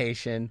on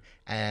location,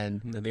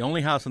 and they're the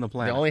only house on the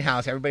planet. The only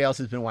house. Everybody else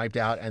has been wiped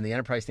out, and the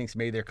Enterprise thinks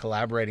maybe they're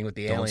collaborating with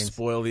the aliens. Don't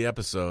spoil the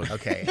episode.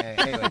 Okay.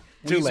 Anyway,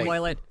 too late.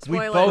 Spoil it. We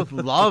both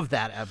love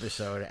that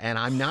episode, and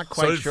I'm not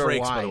quite sure Frakes,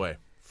 why. By the way,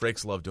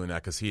 Frakes loved doing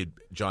that because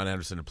John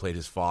Anderson had played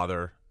his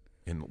father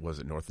in, was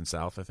it North and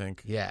South, I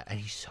think? Yeah, and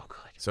he's so good.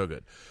 So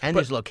good. And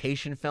there's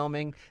location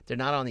filming. They're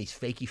not on these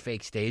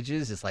fake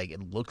stages. It's like,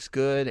 it looks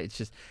good. It's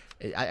just,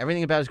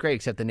 everything about it is great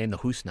except the name, the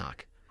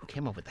Husnak. Who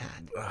came up with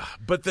that?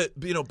 But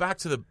back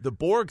to the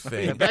Borg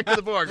thing. Back to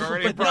the Borg.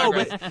 Already in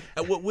progress.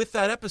 With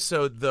that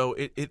episode, though,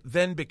 it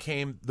then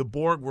became the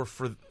Borg were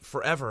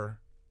forever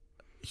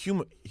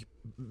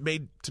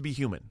made to be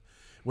human.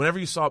 Whenever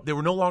you saw, they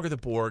were no longer the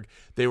Borg.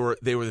 They were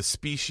the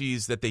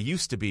species that they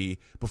used to be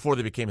before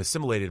they became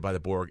assimilated by the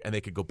Borg, and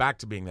they could go back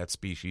to being that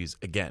species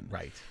again.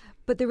 Right.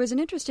 But there was an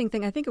interesting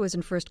thing, I think it was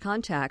in First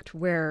Contact,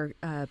 where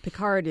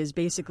Picard is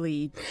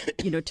basically,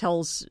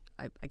 tells,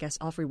 I guess,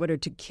 Alfred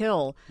Woodard to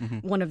kill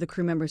one of the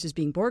crew members who's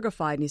being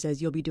Borgified, and he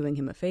says, you'll be doing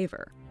him a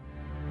favor.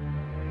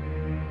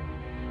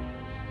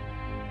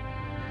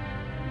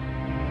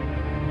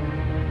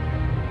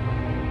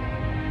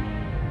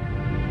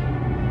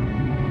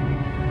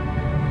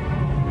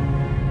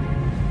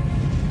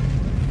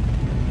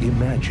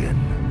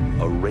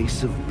 Imagine a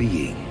race of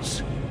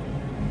beings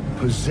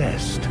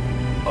possessed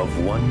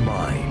of one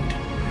mind,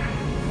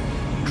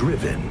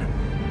 driven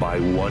by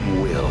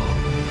one will,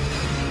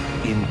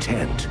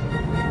 intent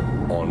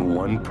on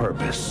one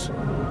purpose: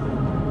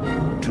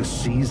 to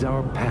seize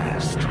our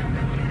past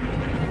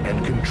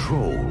and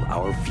control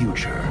our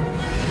future.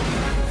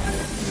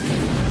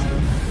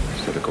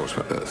 Set a course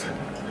for Earth.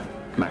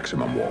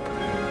 Maximum warp.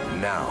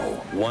 Now,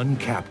 one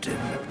captain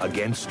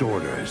against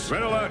orders.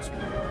 Red alert!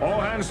 All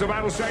hands to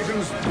battle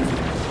stations!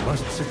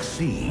 Must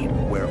succeed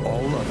where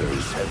all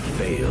others have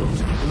failed.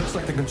 It looks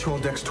like the control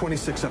deck's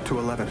 26 up to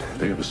 11.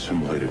 They have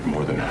assimilated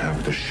more than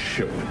half the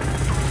ship.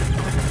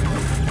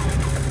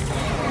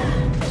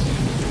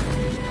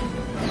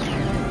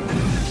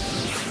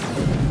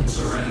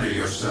 Surrender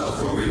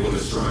yourself or we will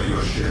destroy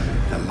your ship.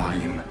 The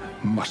line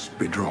must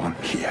be drawn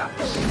here.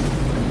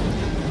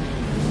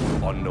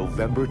 On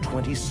November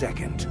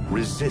 22nd,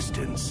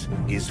 resistance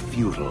is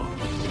futile.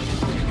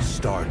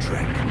 Star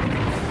Trek,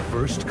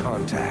 First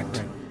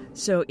Contact.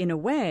 So in a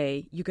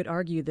way, you could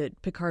argue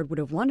that Picard would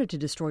have wanted to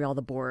destroy all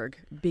the Borg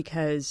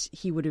because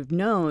he would have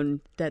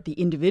known that the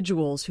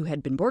individuals who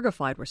had been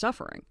Borgified were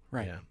suffering.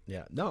 Right.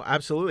 Yeah. No,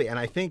 absolutely. And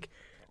I think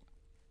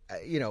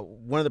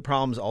one of the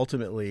problems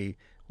ultimately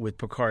with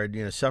Picard,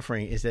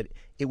 suffering is that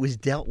it was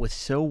dealt with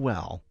so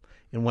well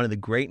in one of the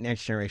great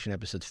Next Generation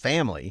episodes,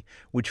 Family,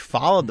 which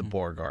followed the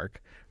Borg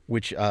arc,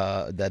 which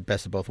that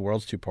Best of Both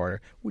Worlds two-parter,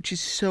 which is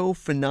so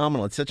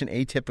phenomenal. It's such an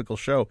atypical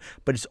show,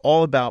 but it's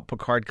all about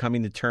Picard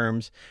coming to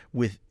terms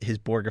with his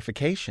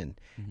Borgification.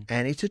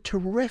 And it's a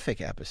terrific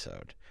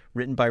episode,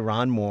 written by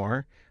Ron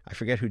Moore. I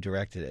forget who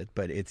directed it,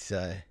 but it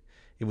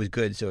was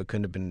good, so it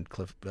couldn't have been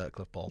Cliff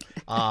Ball.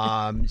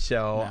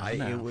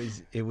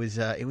 It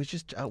was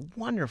just a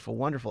wonderful,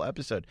 wonderful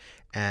episode,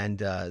 and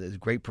there's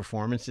great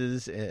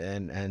performances,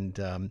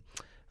 and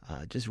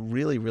just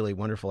really, really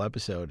wonderful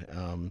episode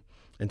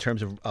in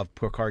terms of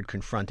Picard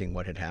confronting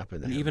what had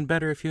happened. And even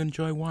better if you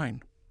enjoy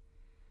wine.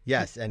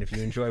 Yes, and if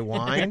you enjoy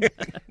wine,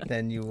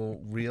 then you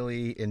will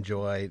really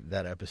enjoy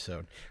that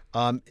episode.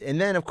 And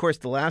then, of course,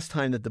 the last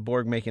time that the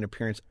Borg make an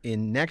appearance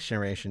in Next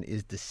Generation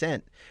is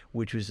Descent,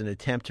 which was an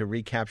attempt to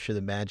recapture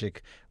the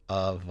magic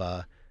of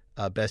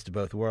Best of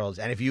Both Worlds.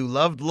 And if you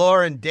loved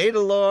lore and data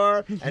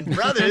lore and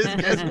brothers,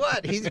 guess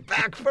what? He's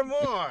back for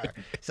more.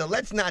 So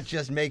let's not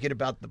just make it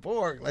about the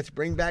Borg. Let's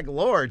bring back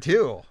lore,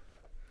 too.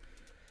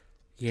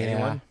 Yeah.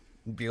 Anyone?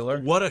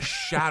 Bueller? What a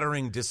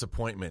shattering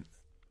disappointment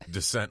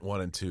Descent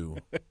 1 and 2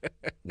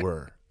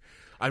 were.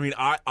 I mean,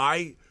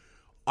 I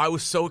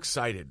was so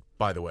excited,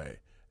 by the way.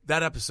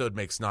 That episode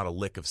makes not a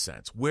lick of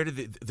sense.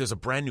 There's a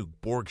brand new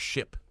Borg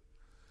ship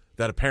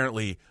that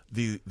apparently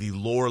the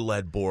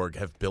lore-led Borg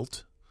have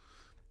built.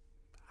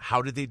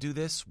 How did they do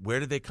this?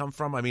 Where did they come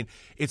from? I mean,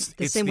 it's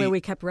the same way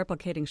we kept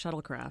replicating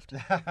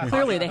shuttlecraft.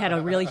 Clearly, they had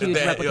a really huge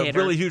replicator. A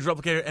really huge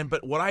replicator.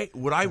 But what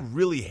I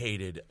really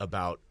hated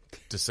about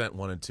Descent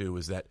 1 and 2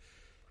 is that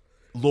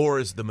lore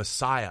is the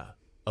messiah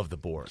of the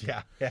Borg.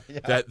 Yeah.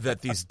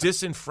 That these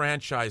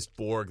disenfranchised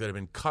Borg that have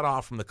been cut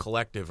off from the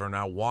collective are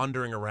now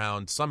wandering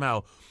around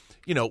somehow.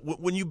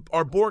 When you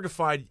are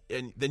Borgified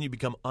and then you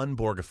become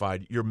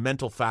unborgified, your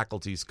mental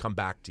faculties come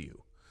back to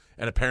you.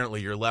 And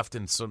apparently you're left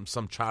in some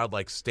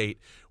childlike state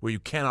where you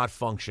cannot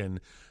function.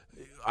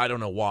 I don't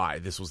know why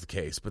this was the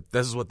case, but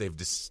this is what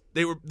there's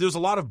a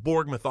lot of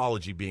Borg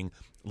mythology being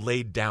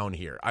laid down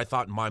here. I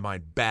thought in my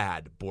mind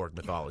bad Borg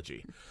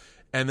mythology.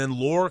 And then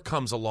Lore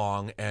comes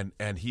along,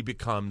 and he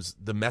becomes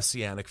the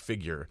messianic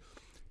figure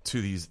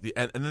to these,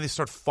 and then they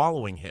start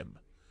following him.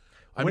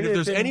 I mean, if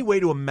there's any way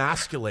to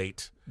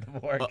emasculate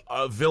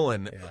a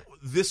villain,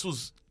 this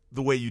was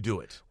the way you do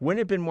it. Wouldn't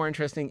it have been more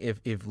interesting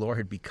if Lore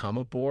had become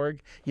a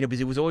Borg? Because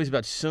it was always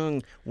about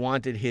Sung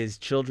wanted his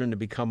children to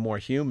become more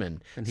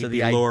human. And so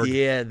the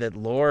idea that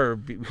Lore,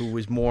 who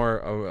was more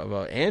of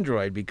an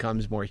android,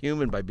 becomes more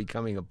human by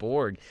becoming a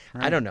Borg.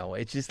 Right. I don't know.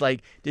 It's just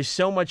like there's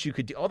so much you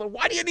could do. Although,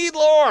 why do you need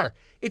Lore?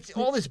 It's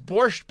all this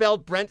Borscht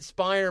Belt, Brent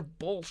Spiner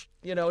bullshit.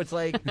 It's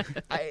like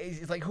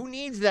it's like who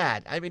needs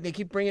that? I mean, they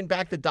keep bringing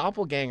back the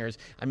doppelgangers.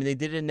 I mean, they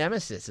did it in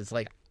Nemesis. It's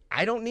like,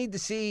 I don't need to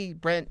see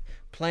Brent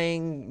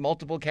playing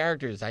multiple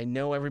characters. I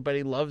know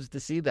everybody loves to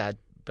see that,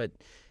 but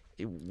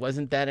it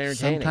wasn't that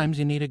entertaining. Sometimes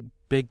you need a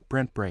big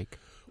Brent break.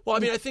 Well, I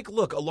mean, I think,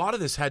 look, a lot of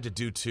this had to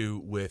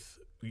do with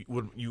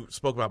when you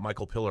spoke about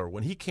Michael Piller.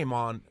 When he came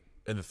on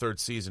in the third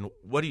season,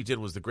 what he did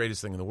was the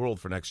greatest thing in the world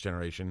for Next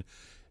Generation,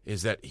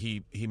 is that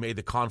he made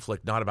the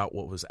conflict not about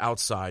what was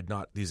outside,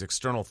 not these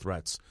external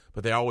threats,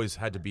 but they always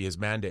had to be, his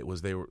mandate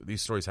was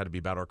these stories had to be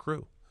about our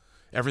crew.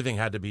 Everything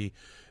had to be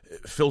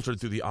filtered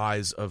through the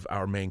eyes of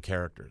our main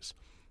characters,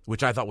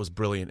 which I thought was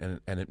brilliant,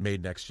 and it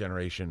made Next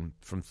Generation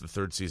from the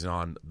third season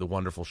on the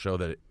wonderful show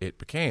that it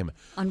became.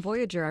 On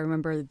Voyager, I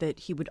remember that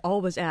he would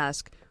always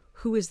ask,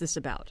 who is this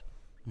about?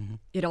 Mm-hmm.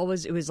 It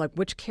was like,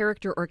 which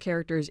character or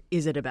characters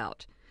is it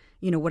about?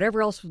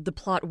 Whatever else the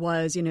plot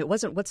was, it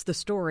wasn't what's the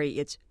story,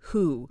 it's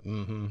who.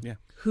 Mm-hmm. Yeah.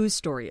 Whose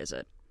story is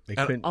it?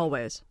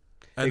 Always.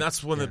 And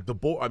that's when the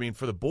Borg, I mean,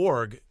 for the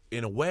Borg,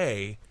 in a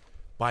way,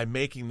 by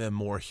making them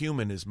more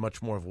human is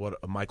much more of what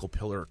a Michael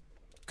Piller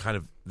kind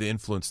of the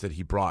influence that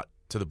he brought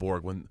to the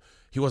Borg when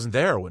he wasn't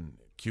there when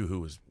Q-Who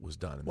was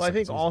done. Well, I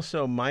think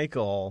also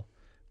Michael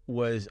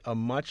was a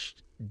much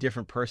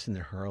different person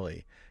than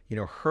Hurley.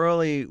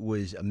 Hurley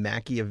was a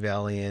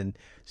Machiavellian,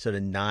 sort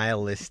of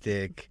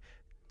nihilistic,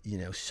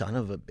 son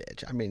of a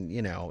bitch. I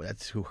mean,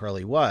 that's who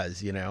Hurley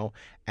was,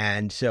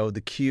 And so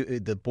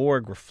the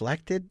Borg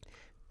reflected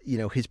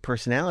his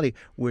personality,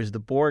 whereas the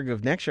Borg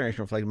of Next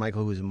Generation reflected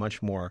Michael, who was a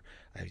much more,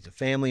 he's a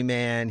family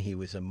man. He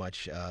was a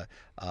much,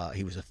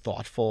 he was a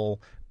thoughtful,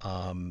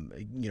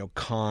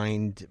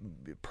 kind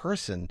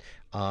person,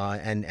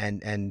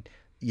 and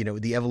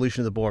the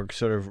evolution of the Borg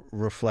sort of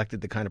reflected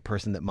the kind of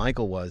person that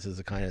Michael was as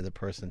a kind of the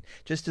person,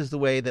 just as the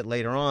way that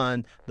later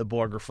on the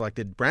Borg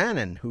reflected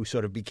Brannon, who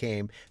sort of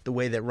became the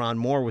way that Ron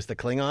Moore was the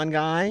Klingon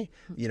guy.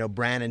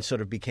 Brannon sort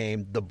of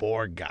became the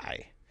Borg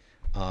guy.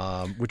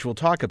 Which we'll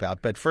talk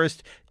about. But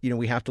first,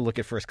 we have to look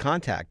at First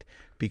Contact,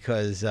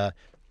 because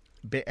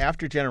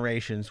after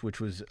Generations, which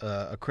was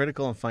a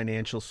critical and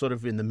financial sort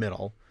of in the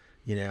middle,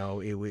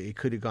 it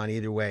could have gone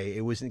either way.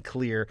 It wasn't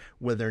clear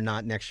whether or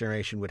not Next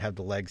Generation would have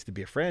the legs to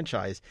be a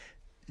franchise.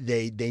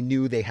 They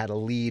knew they had a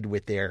lead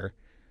with their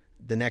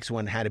the next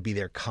one had to be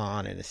their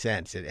Khan in a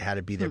sense. It had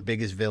to be their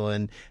biggest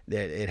villain.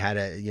 That it had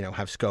to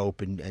have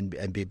scope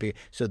and be big.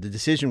 So the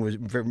decision was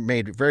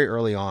made very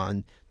early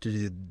on to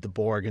do the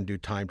Borg and do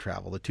time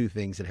travel, the two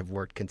things that have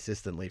worked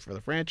consistently for the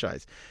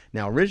franchise.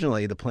 Now,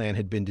 originally the plan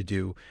had been to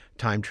do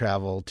time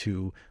travel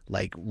to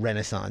like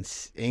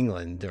Renaissance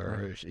England,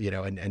 or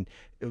and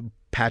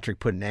Patrick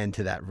put an end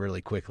to that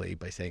really quickly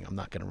by saying, "I'm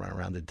not going to run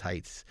around in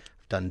tights.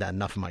 I've done that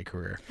enough of my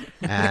career,"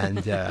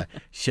 and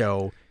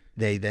so.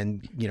 They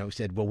then,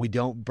 said, well,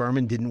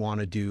 Berman didn't want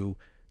to do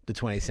the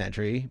 20th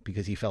century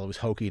because he felt it was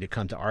hokey to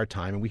come to our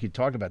time. And we could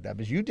talk about that.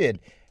 But you did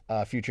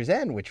Future's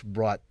End, which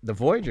brought the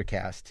Voyager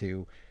cast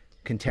to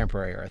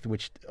contemporary Earth,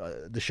 which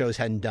the shows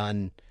hadn't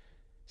done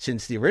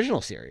since the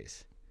original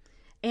series.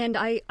 And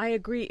I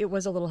agree it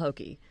was a little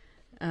hokey.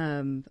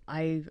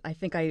 I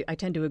think I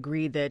tend to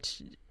agree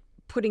that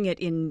putting it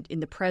in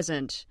the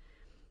present,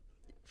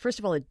 first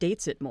of all, it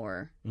dates it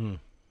more.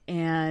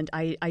 And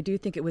I do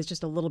think it was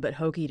just a little bit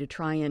hokey to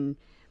try and,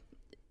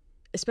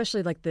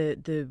 especially like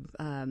the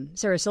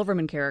Sarah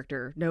Silverman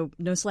character.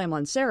 No slam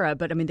on Sarah,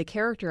 but I mean the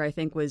character I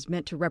think was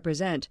meant to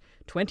represent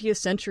 20th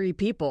century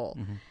people,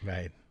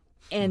 right?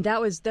 And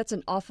that's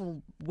an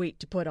awful weight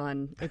to put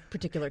on a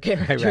particular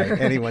character.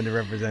 Right. Anyone to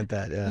represent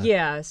that. Yeah.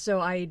 Yeah. So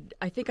I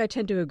think I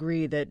tend to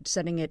agree that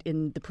setting it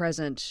in the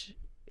present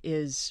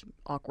is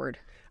awkward.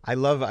 I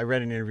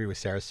read an interview with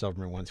Sarah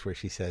Silverman once where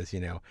she says,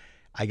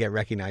 I get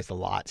recognized a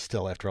lot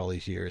still after all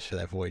these years for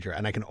that Voyager.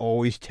 And I can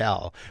always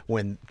tell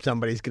when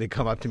somebody's going to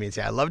come up to me and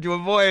say, I loved you a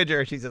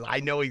Voyager. She says, I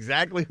know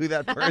exactly who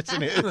that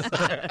person is.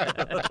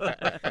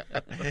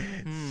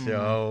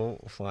 So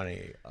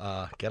funny.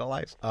 Get a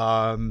life.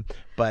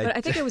 But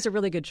I think it was a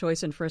really good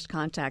choice in First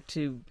Contact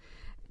to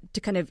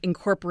kind of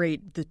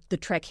incorporate the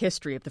Trek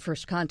history of the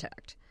First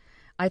Contact.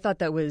 I thought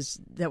that was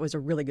a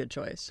really good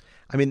choice.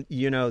 I mean,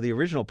 the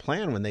original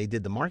plan when they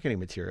did the marketing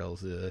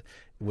materials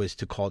was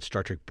to call it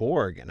Star Trek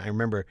Borg. And I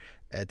remember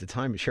at the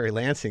time, Sherry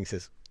Lansing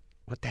says,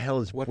 what the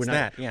hell is what's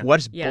that? Yeah.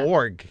 What's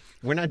Borg?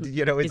 We're not,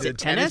 it's a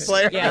tennis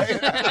player.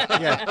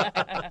 Yeah.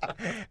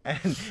 Yeah.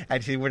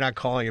 And she, we're not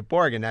calling it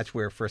Borg. And that's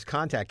where First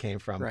Contact came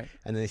from. Right.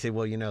 And then they say,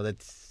 well,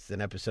 that's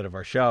an episode of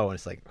our show. And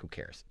it's like, who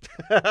cares?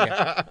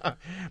 Yeah.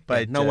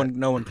 But no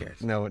one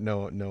cares. No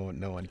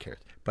one cares.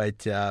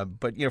 But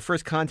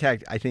First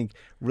Contact, I think,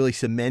 really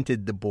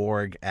cemented the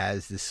Borg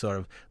as this sort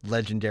of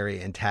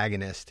legendary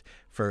antagonist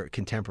for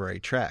contemporary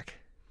Trek.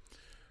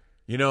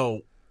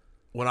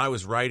 When I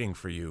was writing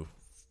for you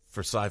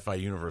for Sci-Fi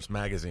Universe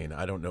magazine,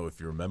 I don't know if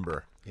you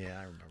remember. Yeah,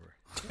 I remember.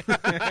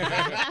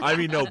 I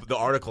mean, no, the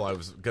article I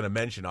was going to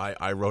mention,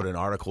 I wrote an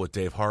article with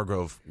Dave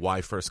Hargrove,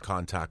 why First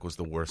Contact was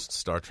the worst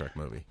Star Trek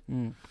movie.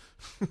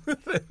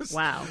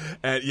 Wow.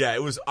 And yeah,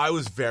 I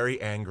was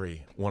very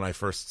angry when I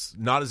first,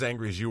 not as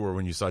angry as you were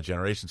when you saw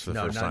Generations for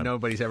the first time.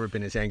 Nobody's ever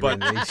been as angry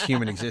in his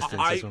human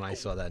existence as when I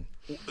saw that.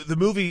 The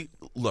movie,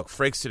 look,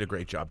 Frakes did a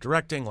great job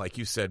directing. Like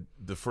you said,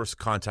 the First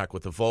Contact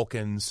with the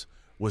Vulcans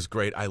was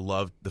great. I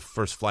loved the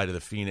first Flight of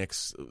the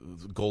Phoenix,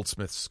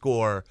 Goldsmith's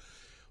score.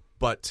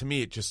 But to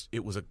me,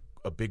 it was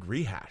a big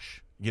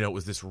rehash. It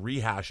was this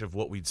rehash of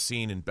what we'd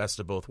seen in Best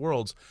of Both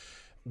Worlds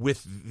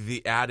with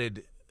the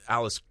added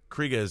Alice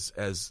Krige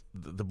as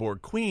the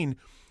Borg Queen,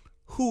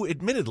 who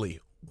admittedly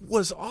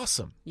was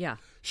awesome. Yeah.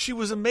 She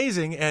was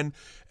amazing. And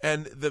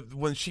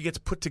when she gets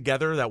put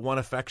together, that one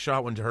effect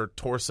shot when her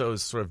torso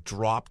is sort of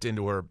dropped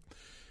into her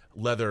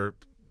leather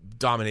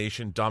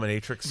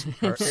dominatrix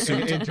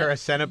suit. Into her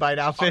Cenobite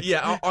outfit.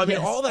 Yeah, I mean,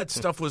 all that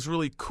stuff was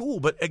really cool.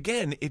 But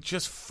again, it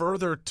just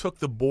further took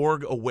the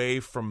Borg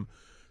away from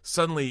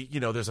suddenly,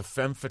 there's a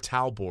femme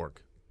fatale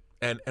Borg.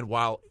 And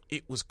while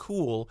it was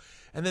cool,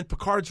 and then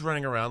Picard's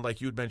running around, like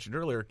you had mentioned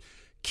earlier,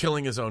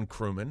 killing his own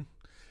crewmen.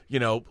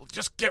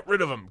 Just get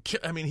rid of him.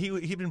 I mean,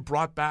 he'd been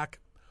brought back.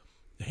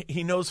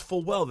 He knows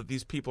full well that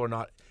these people are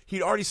not.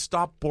 He'd already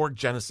stopped Borg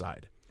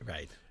genocide.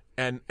 Right.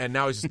 And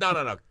now he's just,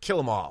 no, kill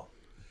them all.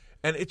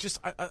 And it just,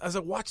 as I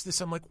watch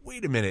this, I'm like,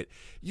 wait a minute.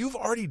 You've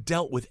already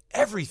dealt with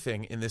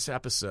everything in this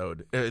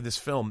episode, in this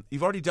film.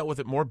 You've already dealt with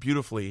it more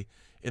beautifully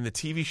in the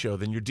TV show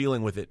than you're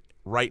dealing with it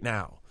right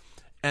now.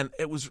 And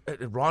it was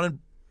Ron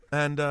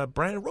and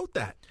Brandon wrote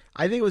that.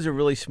 I think it was a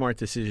really smart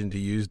decision to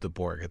use the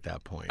Borg at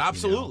that point.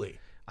 Absolutely.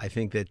 I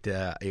think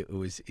that it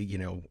was,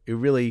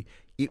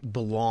 it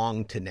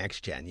belonged to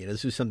Next Gen.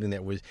 This was something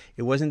that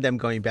it wasn't them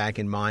going back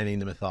and mining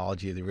the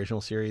mythology of the original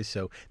series.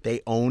 So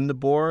they owned the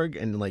Borg,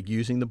 and like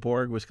using the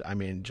Borg was,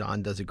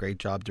 John does a great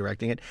job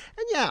directing it.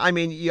 And yeah,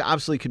 you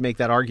absolutely could make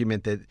that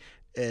argument that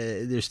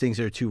there's things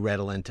that are too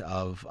redolent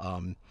of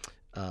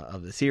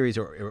the series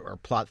or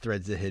plot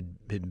threads that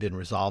had been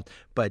resolved.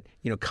 But,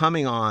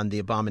 coming on the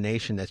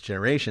Abomination, that's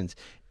Generations,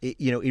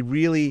 it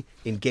really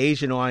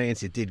engaged an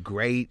audience. It did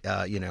great,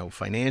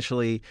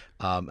 financially,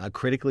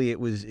 critically. It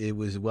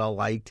was well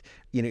liked.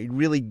 It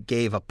really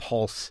gave a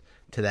pulse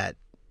to that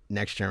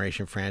Next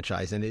Generation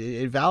franchise, and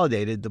it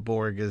validated the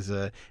Borg as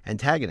an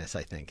antagonist,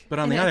 I think. But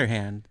on the other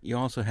hand, you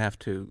also have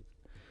to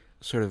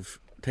sort of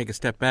take a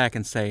step back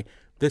and say,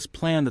 this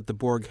plan that the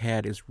Borg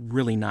had is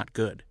really not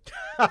good.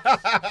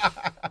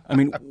 I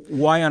mean,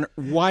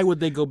 why would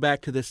they go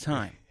back to this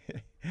time?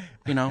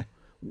 You know,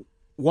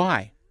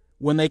 why?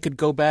 When they could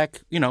go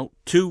back,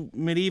 to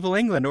medieval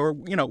England or,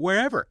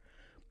 wherever.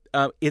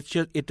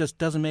 It just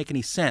doesn't make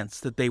any sense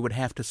that they would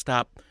have to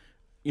stop,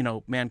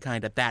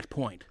 mankind at that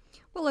point.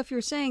 Well, if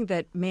you're saying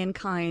that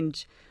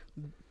mankind,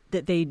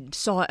 that they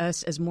saw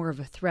us as more of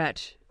a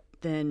threat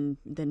than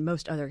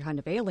most other kind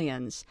of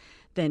aliens,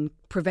 then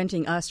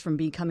preventing us from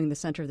becoming the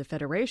center of the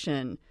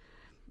Federation,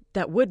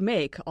 that would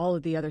make all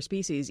of the other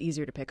species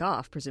easier to pick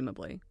off,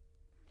 presumably.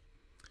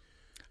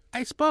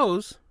 I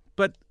suppose,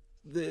 but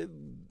the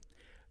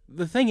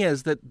thing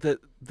is that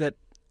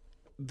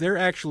they're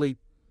actually,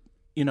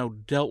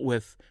 dealt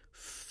with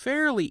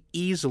fairly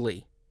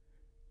easily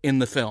in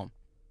the film.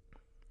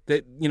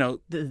 That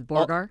the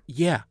BORG are?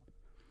 Yeah,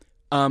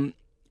 and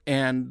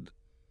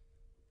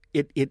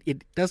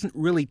it doesn't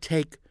really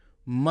take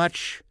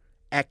much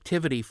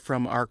activity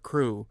from our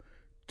crew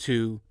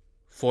to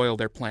foil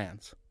their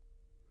plans.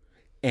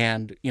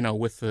 And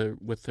with the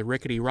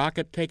rickety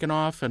rocket taken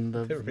off, and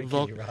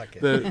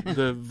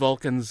the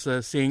Vulcans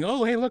seeing,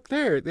 oh, hey, look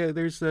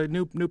there's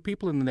new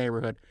people in the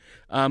neighborhood.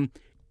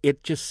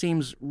 It just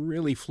seems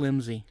really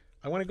flimsy.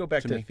 I want to go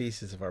back to the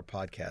thesis of our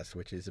podcast,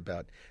 which is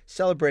about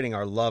celebrating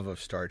our love of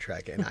Star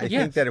Trek. And I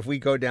think that if we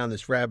go down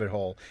this rabbit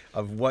hole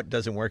of what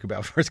doesn't work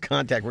about First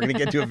Contact, we're going to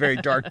get to a very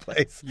dark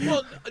place.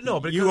 Well, no,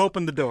 but you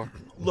opened the door.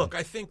 Look,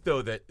 I think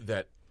though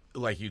that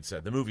like you'd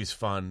said, the movie's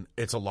fun.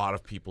 It's a lot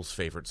of people's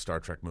favorite Star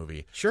Trek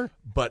movie. Sure.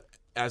 But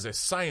as a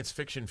science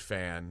fiction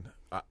fan,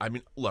 I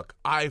mean, look,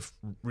 I've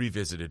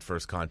revisited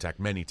First Contact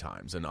many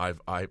times, and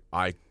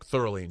I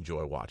thoroughly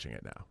enjoy watching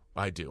it now.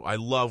 I do. I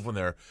love when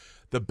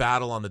the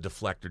battle on the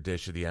deflector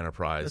dish of the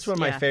Enterprise. That's one of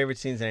my favorite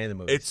scenes in any of the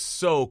movies. It's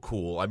so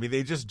cool. I mean,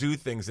 they just do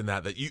things in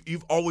that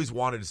you've always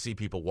wanted to see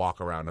people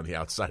walk around on the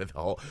outside of the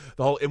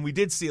whole. And we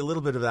did see a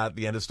little bit of that at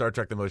the end of Star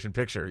Trek: The Motion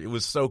Picture. It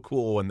was so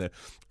cool when the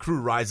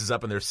crew rises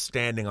up and they're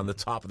standing on the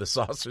top of the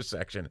saucer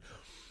section.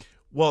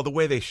 Well, the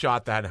way they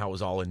shot that and how it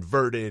was all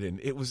inverted, and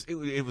it was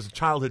a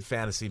childhood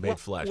fantasy made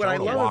flesh. I'll tell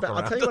you what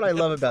I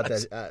love about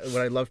that.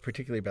 What I love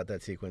particularly about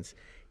that sequence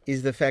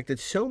is the fact that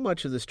so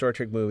much of the Star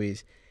Trek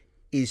movies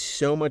is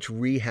so much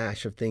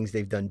rehash of things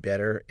they've done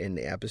better in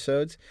the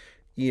episodes.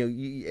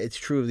 It's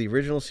true of the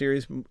original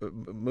series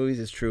movies.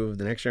 It's true of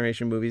the Next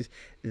Generation movies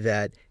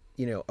that,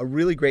 a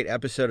really great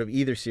episode of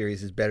either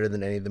series is better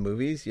than any of the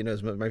movies,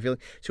 is my feeling.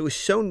 So it was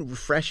so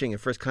refreshing at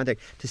First Contact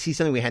to see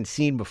something we hadn't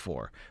seen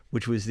before,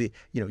 which was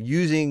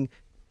using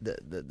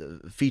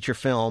the feature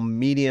film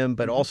medium,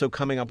 but also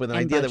coming up with an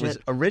idea that was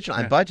original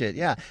and budget,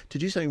 to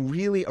do something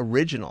really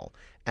original.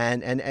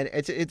 And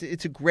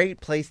it's a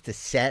great place to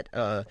set.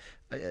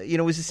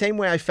 It was the same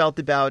way I felt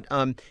about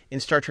in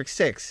Star Trek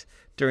VI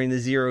during the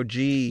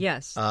Zero-G the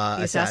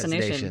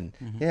assassination.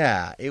 Mm-hmm.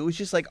 Yeah, it was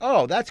just like,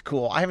 oh, that's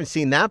cool. I haven't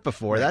seen that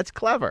before. That's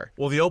clever.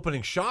 Well, the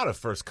opening shot of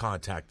First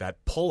Contact,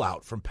 that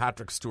pullout from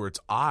Patrick Stewart's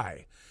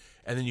eye,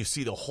 and then you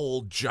see the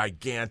whole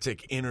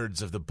gigantic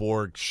innards of the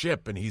Borg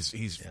ship, and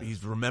he's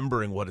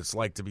remembering what it's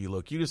like to be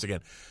Locutus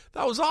again.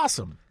 That was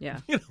awesome. Yeah.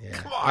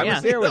 Come on. I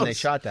was there when they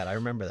shot that. I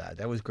remember that.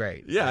 That was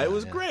great. Yeah, it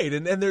was great.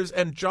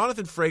 And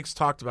Jonathan Frakes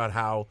talked about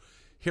how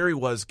here he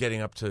was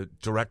getting up to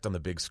direct on the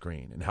big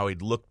screen, and how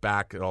he'd looked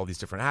back at all these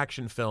different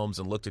action films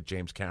and looked at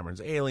James Cameron's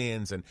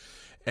Aliens,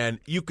 and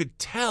you could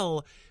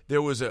tell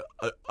there was a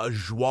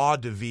joie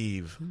de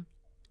vivre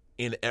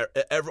in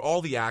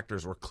all the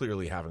actors were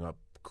clearly having a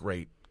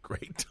great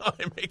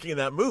time making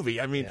that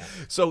movie. I mean,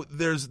 so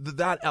there's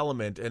that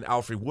element, and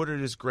Alfred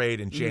Woodard is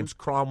great, and James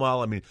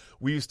Cromwell. I mean,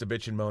 we used to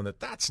bitch and moan that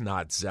that's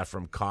not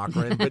Zephram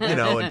Cochrane, but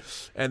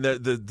and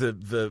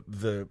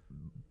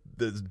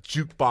the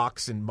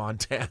jukebox in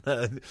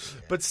Montana,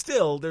 but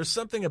still, there's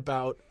something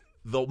about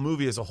the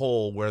movie as a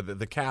whole where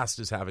the cast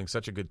is having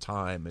such a good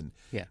time, and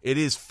it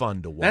is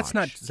fun to watch. That's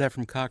not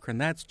Zephram Cochrane.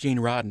 That's Gene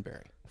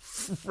Roddenberry.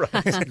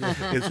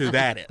 Right, is who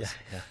that is.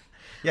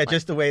 Yeah,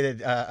 just the way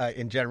that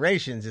in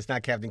Generations, it's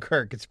not Captain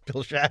Kirk, it's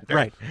Bill Shatner.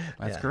 Right,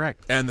 that's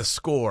correct. And the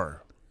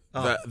score.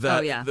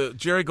 The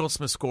Jerry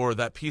Goldsmith score,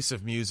 that piece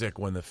of music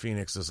when the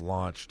Phoenix is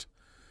launched,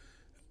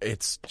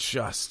 it's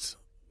just,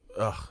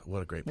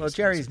 what a great piece. Well,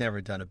 Jerry's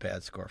never done a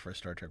bad score for a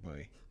Star Trek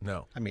movie.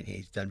 No. I mean,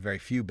 he's done very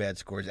few bad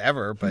scores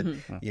ever, but,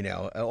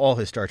 all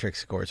his Star Trek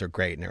scores are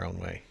great in their own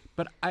way.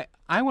 But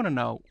I want to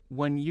know,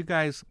 when you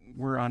guys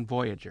were on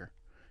Voyager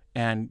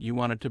and you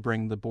wanted to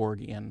bring the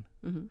Borg in,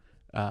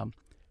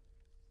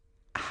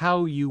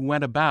 how you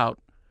went about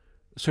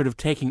sort of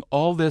taking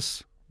all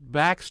this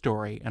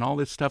backstory and all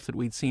this stuff that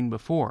we'd seen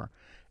before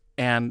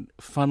and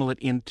funnel it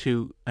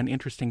into an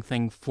interesting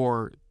thing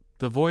for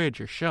the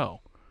Voyager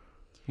show,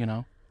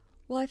 Well,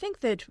 I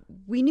think that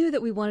we knew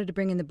that we wanted to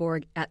bring in the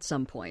Borg at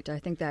some point. I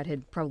think that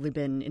had probably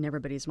been in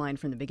everybody's mind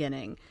from the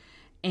beginning.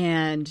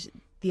 And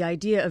the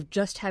idea of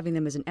just having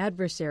them as an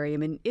adversary, I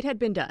mean, it had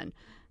been done.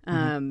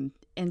 And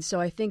so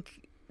I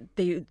think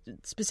they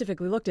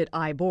specifically looked at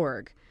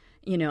Borg,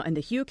 and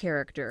the Hugh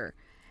character.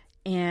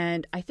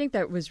 And I think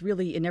that was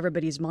really in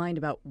everybody's mind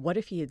about what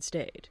if he had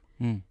stayed?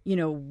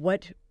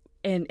 What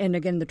And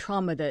again, the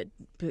trauma that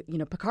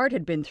Picard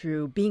had been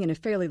through, being in a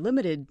fairly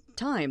limited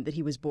time that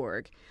he was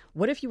Borg.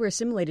 What if you were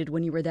assimilated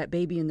when you were that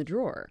baby in the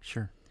drawer?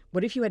 Sure.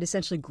 What if you had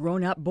essentially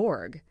grown up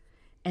Borg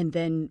and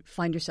then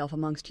find yourself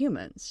amongst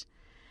humans?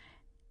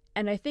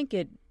 And I think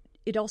it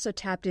also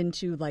tapped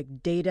into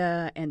like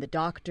Data and the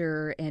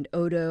Doctor and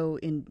Odo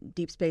in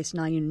Deep Space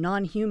Nine,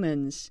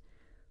 non-humans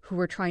who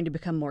were trying to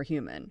become more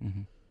human.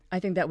 Mm-hmm. I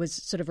think that was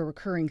sort of a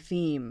recurring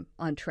theme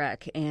on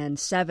Trek, and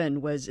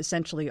Seven was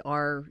essentially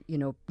our,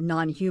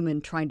 non-human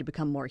trying to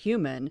become more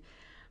human,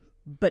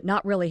 but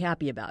not really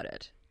happy about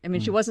it. I mean,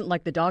 she wasn't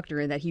like the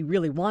Doctor in that he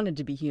really wanted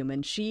to be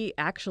human. She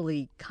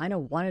actually kind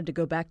of wanted to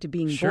go back to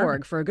being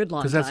Borg for a good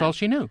long time. Because that's all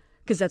she knew.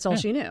 Because that's all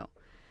she knew.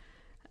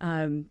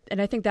 And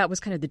I think that was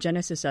kind of the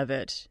genesis of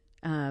it.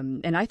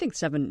 And I think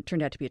Seven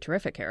turned out to be a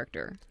terrific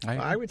character.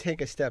 I would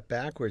take a step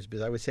backwards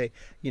because I would say,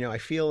 I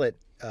feel that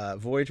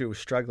Voyager was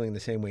struggling the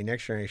same way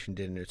Next Generation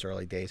did in its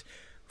early days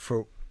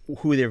for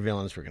who their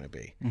villains were going to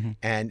be. Mm-hmm.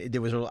 And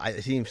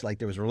it seems like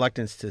there was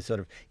reluctance to sort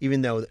of,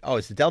 even though,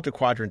 it's the Delta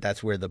Quadrant,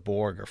 that's where the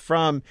Borg are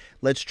from,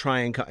 let's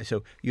try and...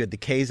 So you had the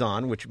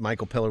Kazon, which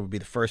Michael Piller would be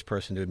the first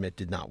person to admit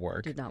did not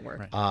work. Did not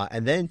work. Right.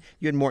 And then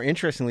you had, more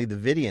interestingly, the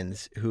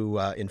Vidians, who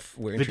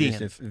were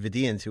introduced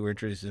Vidians, who were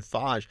introduced in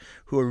Faj,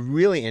 who are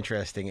really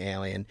interesting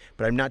alien,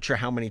 but I'm not sure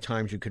how many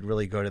times you could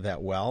really go to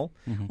that well.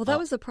 Mm-hmm. Well, that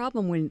was the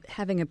problem when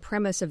having a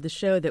premise of the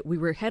show that we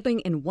were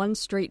heading in one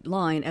straight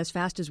line as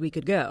fast as we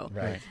could go.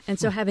 Right. And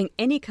so having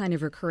any kind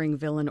of recurring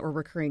villain or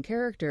recurring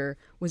character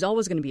was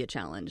always going to be a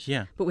challenge.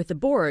 Yeah. But with the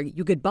Borg,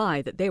 you could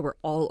buy that they were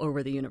all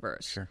over the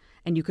universe. Sure.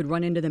 And you could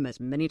run into them as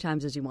many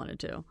times as you wanted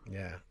to.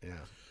 Yeah, yeah.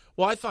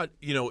 Well, I thought,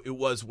 it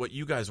was what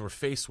you guys were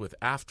faced with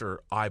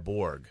after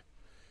iBorg.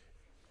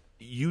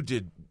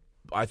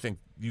 I think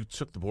you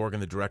took the Borg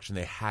in the direction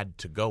they had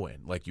to go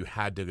in. Like, you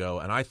had to go.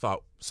 And I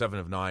thought 7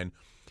 of 9,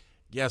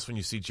 yes, when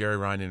you see Jerry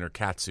Ryan in her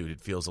catsuit,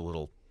 it feels a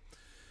little...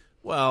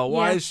 Well,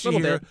 why is she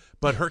here?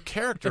 But her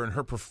character and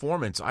her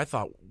performance, I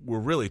thought, were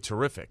really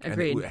terrific.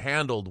 Agreed. And it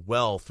handled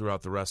well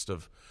throughout the rest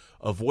of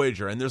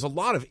Voyager. And there's a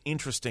lot of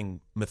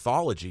interesting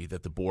mythology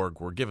that the Borg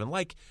were given,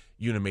 like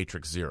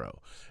Unimatrix Zero.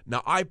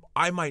 Now,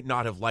 I might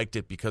not have liked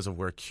it because of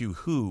where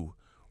Q-Who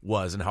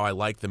was and how I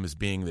liked them as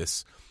being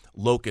this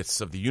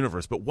locusts of the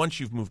universe. But once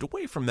you've moved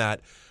away from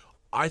that,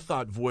 I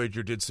thought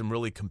Voyager did some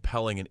really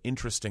compelling and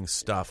interesting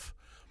stuff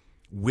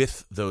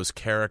with those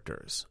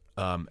characters.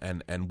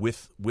 And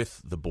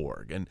with the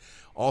Borg, and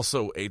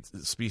also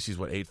species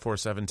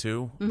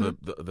 8472,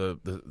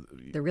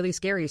 the really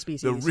scary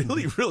species,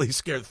 the really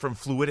scary from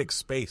fluidic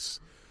space,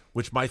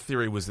 which my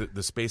theory was that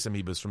the space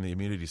amoebas from the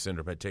Immunity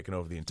Syndrome had taken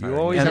over the entire. You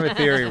always have a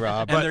theory,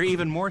 Rob, and they're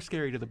even more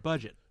scary to the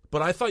budget.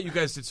 But I thought you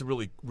guys did some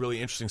really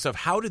really interesting stuff.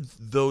 How did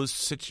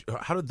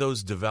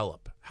those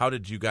develop? How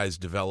did you guys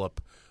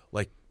develop?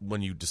 Like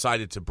when you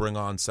decided to bring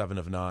on 7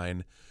 of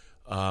 9.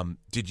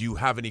 Did you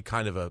have any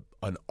kind of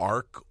an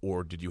arc,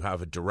 or did you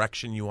have a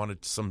direction you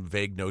wanted, some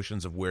vague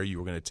notions of where you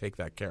were going to take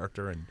that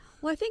character? And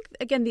well, I think,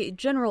 again, the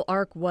general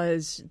arc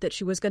was that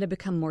she was going to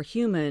become more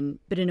human,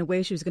 but in a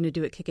way she was going to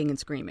do it kicking and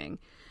screaming.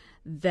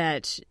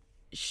 That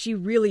she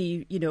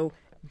really,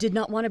 did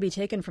not want to be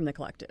taken from the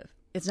collective.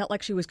 It's not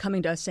like she was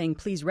coming to us saying,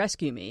 please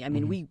rescue me. I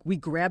mean, we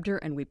grabbed her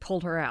and we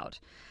pulled her out,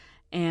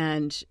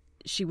 and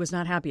she was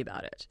not happy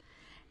about it.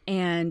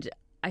 And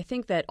I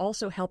think that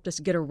also helped us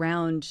get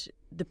around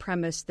the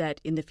premise that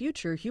in the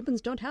future,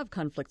 humans don't have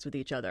conflicts with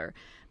each other,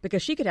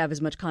 because she could have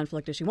as much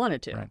conflict as she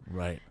wanted to.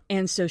 Right.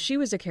 And so she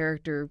was a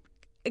character,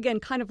 again,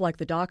 kind of like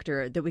the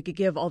Doctor, that we could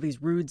give all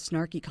these rude,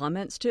 snarky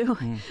comments to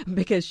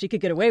because she could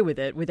get away with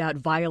it without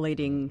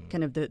violating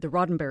kind of the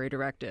Roddenberry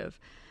directive.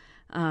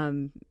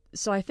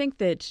 So I think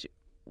that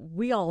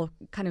we all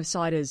kind of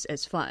saw it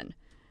as fun,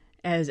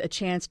 as a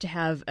chance to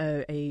have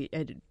a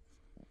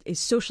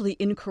socially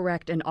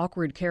incorrect and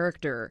awkward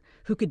character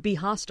who could be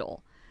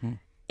hostile.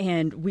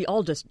 And we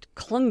all just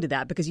clung to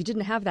that because you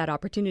didn't have that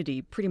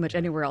opportunity pretty much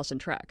anywhere else in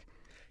Trek.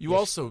 You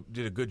also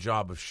did a good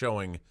job of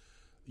showing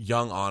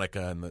young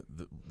Annika and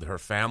her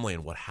family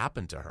and what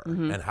happened to her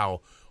and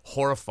how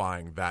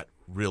horrifying that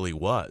really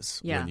was.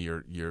 Yeah.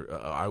 When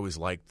I always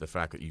liked the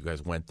fact that you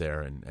guys went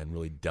there and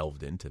really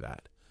delved into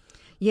that.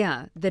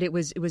 Yeah, that it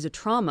was a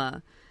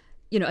trauma.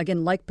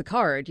 Again, like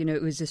Picard,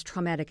 it was this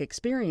traumatic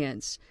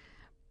experience.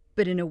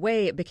 But in a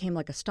way, it became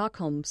like a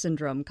Stockholm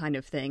syndrome kind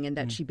of thing, in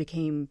that she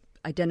became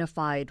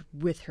identified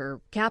with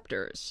her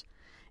captors.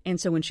 And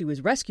so when she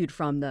was rescued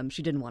from them,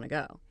 she didn't want to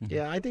go.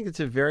 Yeah, I think it's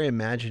a very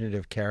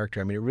imaginative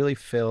character. I mean, it really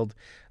filled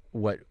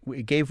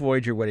it gave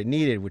Voyager what it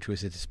needed, which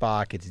was its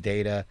Spock, its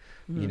Data,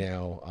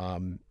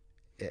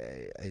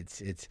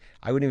 it's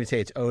I wouldn't even say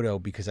it's Odo,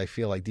 because I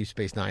feel like Deep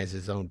Space Nine is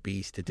its own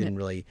beast. It didn't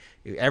really.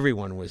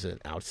 Everyone was an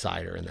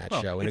outsider in that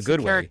show in a good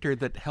way. It's a character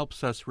that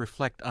helps us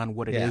reflect on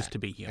what it is to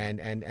be human.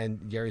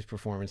 And Jerry's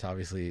performance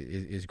obviously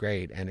is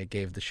great, and it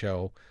gave the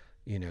show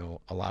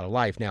a lot of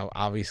life. Now,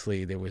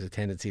 obviously, there was a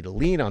tendency to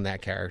lean on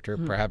that character,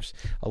 perhaps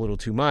a little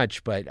too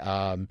much, but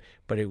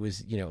it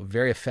was a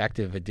very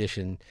effective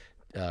addition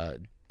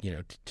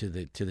to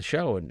the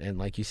show. And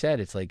like you said,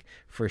 it's like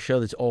for a show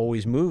that's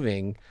always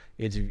moving,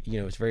 it's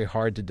it's very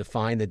hard to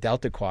define the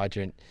Delta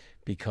Quadrant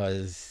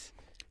because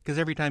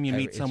every time you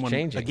meet someone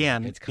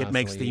again, it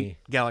makes the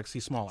galaxy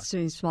smaller.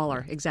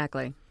 Smaller,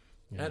 exactly.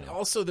 And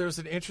also, there's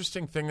an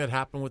interesting thing that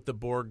happened with the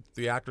Borg,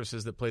 the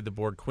actresses that played the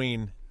Borg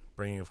Queen,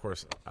 bringing, of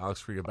course,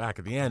 Alex Krieger back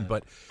at the end,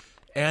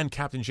 and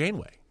Captain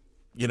Janeway.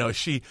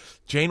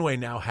 Janeway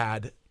now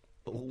had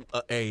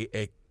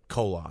a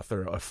Koloth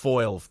or a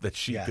foil that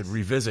she could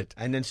revisit.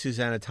 And then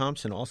Susanna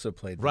Thompson also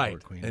played the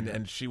Borg Queen.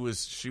 And she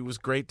was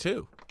great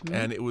too. Mm-hmm.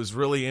 And it was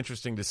really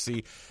interesting to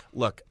see.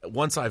 Look,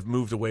 once I've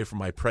moved away from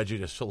my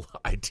prejudicial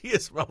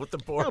ideas about what the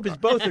Borg because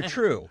both are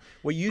true.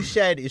 What you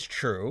said is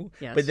true,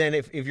 yes. But then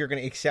if you're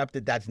going to accept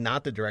that that's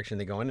not the direction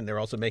they go in, and they're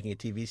also making a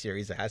TV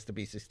series that has to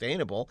be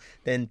sustainable,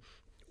 then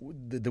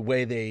the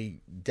way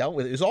they dealt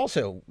with it is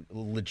also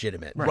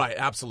legitimate. Right,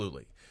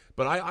 absolutely.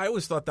 But I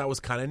always thought that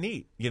was kind of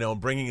neat,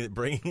 bringing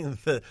in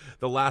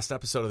the last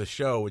episode of the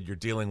show when you're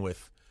dealing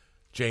with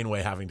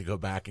Janeway having to go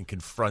back and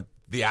confront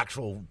the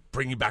actual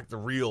bringing back the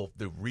real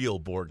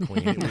Borg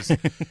Queen.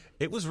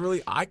 It was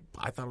really I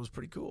thought it was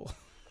pretty cool.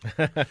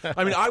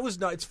 I mean, I was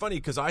not. It's funny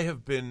because I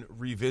have been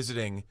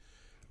revisiting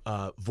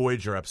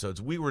Voyager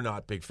episodes. We were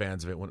not big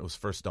fans of it when it was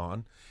first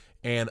on,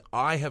 and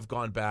I have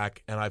gone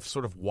back and I've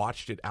sort of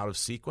watched it out of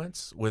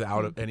sequence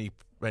without any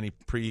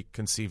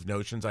preconceived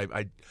notions.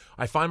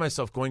 I find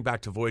myself going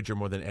back to Voyager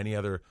more than any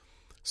other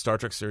Star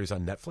Trek series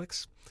on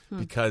Netflix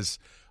because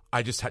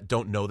I just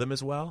don't know them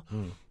as well.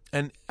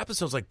 And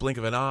episodes like Blink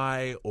of an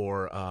Eye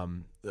or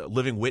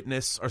Living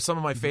Witness are some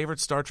of my favorite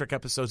Star Trek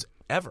episodes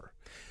ever.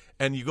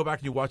 And you go back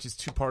and you watch these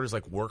two-parters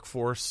like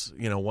Workforce,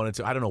 1 and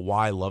 2. I don't know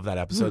why I love that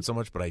episode so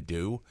much, but I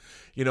do.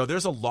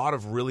 There's a lot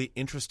of really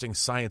interesting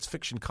science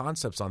fiction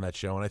concepts on that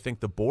show, and I think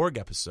the Borg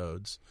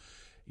episodes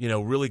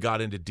really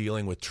got into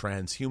dealing with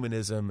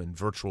transhumanism and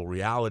virtual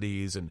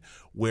realities and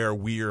where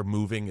we're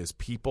moving as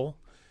people.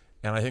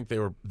 And I think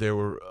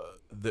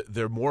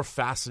they're more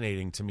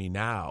fascinating to me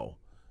now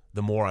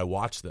the more I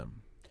watch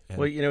them. And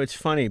well, it's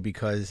funny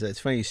because it's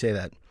funny you say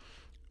that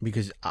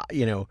because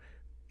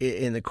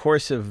in the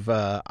course of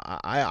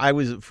I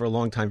was for a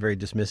long time very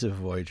dismissive of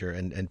Voyager,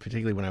 and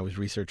particularly when I was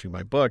researching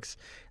my books.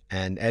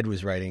 And Ed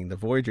was writing the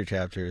Voyager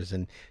chapters,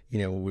 and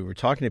we were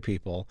talking to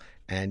people,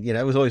 and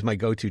it was always my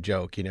go-to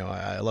joke.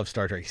 I love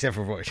Star Trek except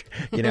for Voyager.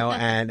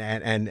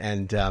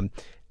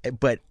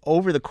 But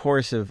over the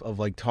course of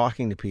like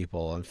talking to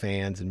people and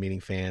fans and meeting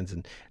fans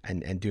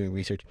and doing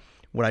research,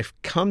 what I've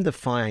come to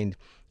find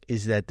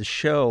is that the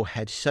show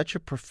had such a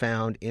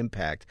profound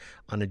impact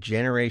on a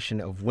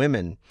generation of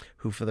women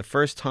who, for the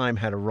first time,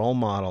 had a role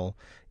model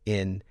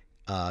in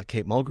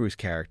Kate Mulgrew's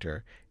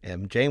character,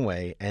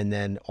 Janeway, and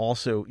then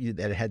also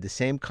that it had the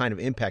same kind of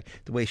impact.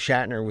 The way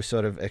Shatner was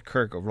sort of at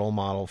Kirk, a role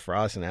model for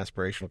us, an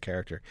aspirational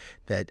character,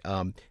 that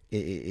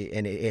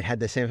it had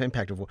the same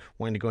impact of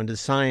wanting to go into the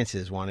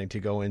sciences, wanting to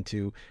go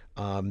into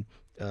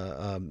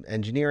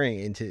engineering,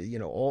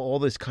 into all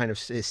this kind of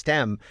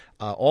STEM,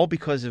 all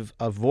because of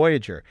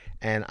Voyager.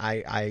 And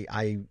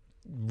I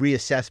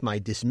reassess my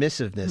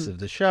dismissiveness of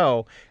the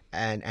show,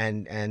 and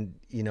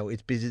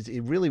it's because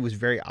it really was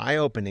very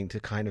eye-opening to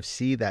kind of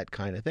see that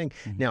kind of thing.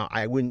 Now,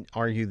 I wouldn't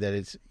argue that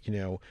it's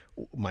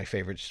my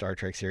favorite Star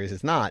Trek series.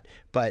 It's not,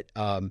 but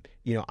I'm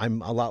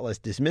a lot less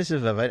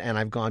dismissive of it, and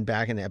I've gone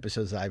back in the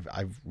episodes I've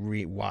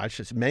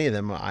rewatched. Many of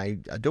them I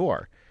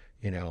adore.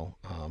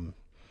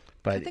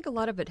 But I think a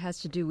lot of it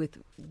has to do with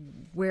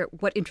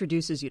what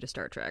introduces you to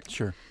Star Trek.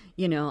 Sure.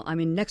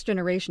 Next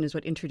Generation is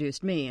what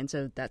introduced me, and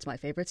so that's my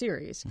favorite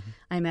series.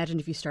 I imagine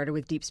if you started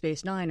with Deep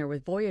Space Nine or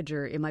with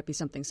Voyager, it might be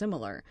something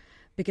similar.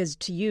 Because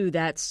to you,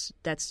 that's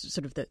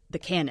sort of the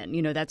canon.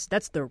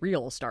 That's the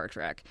real Star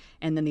Trek.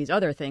 And then these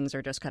other things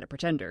are just kind of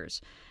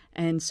pretenders.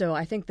 And so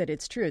I think that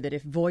it's true that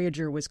if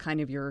Voyager was kind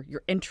of your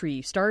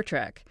entry Star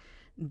Trek,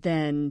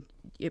 then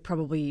it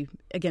probably,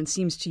 again,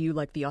 seems to you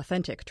like the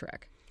authentic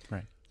Trek.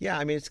 Yeah,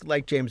 I mean, it's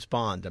like James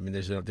Bond. I mean,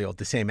 there's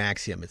the same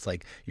axiom. It's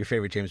like your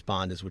favorite James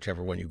Bond is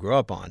whichever one you grew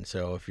up on.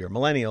 So if you're a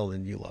millennial,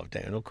 then you love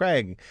Daniel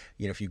Craig.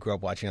 If you grew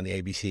up watching on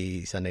the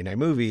ABC Sunday Night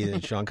Movie,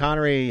 then Sean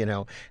Connery,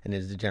 and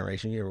there's the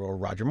generation, or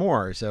Roger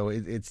Moore. So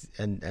it's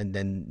and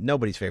then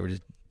nobody's favorite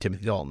is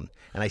Timothy Dalton.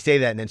 And I say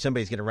that, and then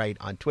somebody's going to write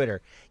on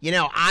Twitter,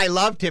 I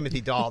love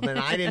Timothy Dalton, and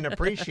I didn't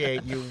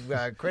appreciate you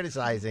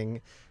criticizing.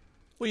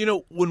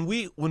 Well,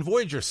 when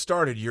Voyager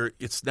started,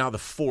 it's now the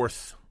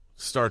fourth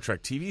Star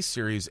Trek TV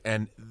series,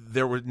 and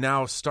there were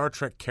now Star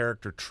Trek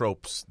character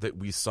tropes that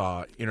we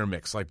saw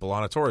intermix, like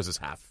B'Elanna Torres is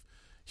half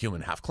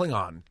human, half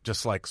Klingon,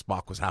 just like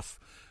Spock was half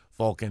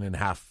Vulcan and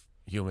half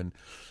human.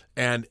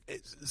 And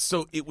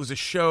so it was a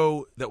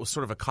show that was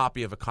sort of a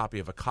copy of a copy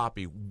of a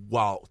copy,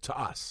 while to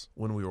us,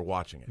 when we were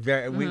watching it.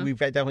 We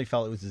definitely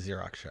felt it was a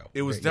Xerox show.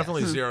 It was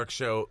definitely a Xerox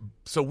show.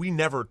 So we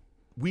never,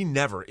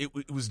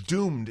 it was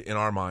doomed in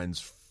our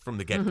minds from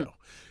the get-go.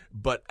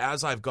 But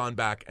as I've gone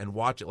back and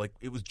watched it, like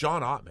it was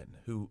John Ottman,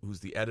 who's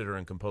the editor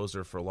and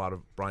composer for a lot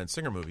of Bryan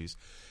Singer movies.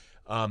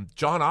 John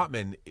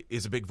Ottman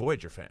is a big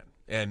Voyager fan.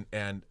 and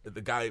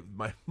the guy,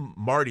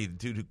 Marty, the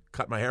dude who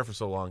cut my hair for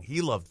so long,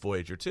 he loved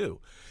Voyager too,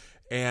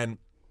 and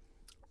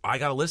I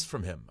got a list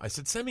from him. I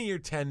said, send me your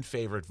 10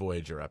 favorite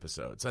Voyager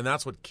episodes, and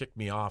that's what kicked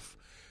me off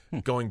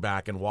going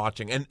back and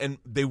watching. And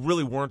they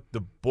really weren't the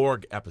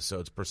Borg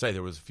episodes per se.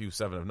 There was a few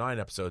 7 of 9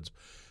 episodes,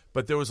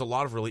 but there was a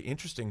lot of really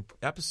interesting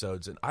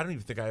episodes, and I don't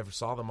even think I ever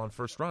saw them on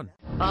first run.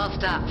 All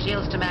stop.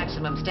 Shields to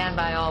maximum. Stand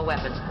by all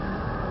weapons.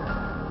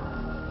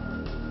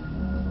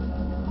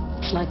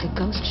 It's like a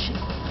ghost ship.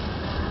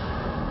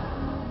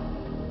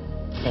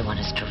 They want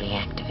us to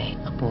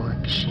reactivate a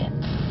Borg ship.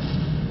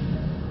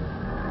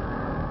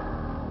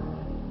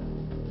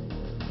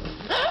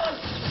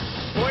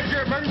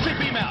 Voyager, emergency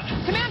beam out.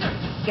 Commander!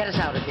 Get us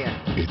out of here.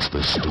 It's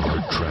the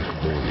Star Trek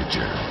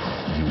Voyager.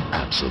 You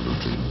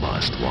absolutely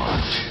must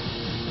watch.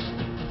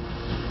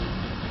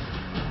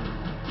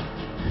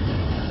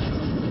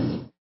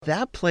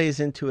 That plays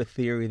into a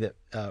theory that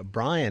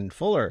Brian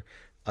Fuller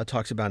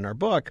talks about in our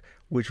book,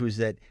 which was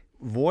that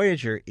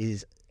Voyager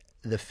is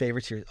the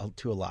favorite series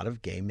to a lot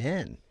of gay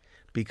men.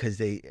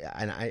 Because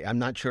I'm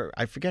not sure,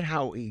 I forget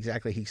how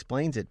exactly he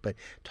explains it, but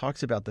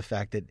talks about the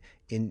fact that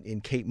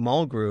in Kate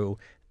Mulgrew,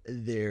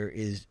 there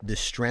is the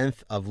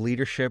strength of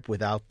leadership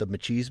without the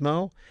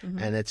machismo,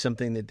 and it's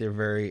something that they're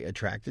very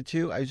attracted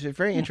to. It was a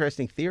very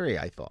interesting theory,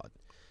 I thought.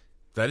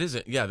 That is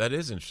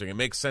interesting. It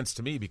makes sense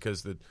to me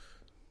because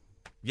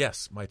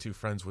yes, my two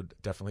friends would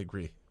definitely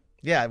agree.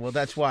 Yeah, well,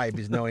 that's why,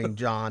 because knowing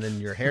John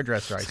and your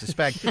hairdresser, I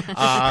suspect that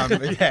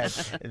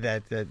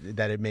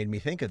it made me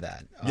think of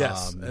that.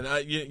 Yes,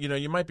 and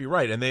you might be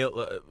right. And they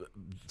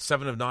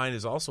 7 of 9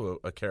 is also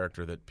a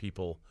character that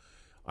people,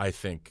 I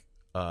think,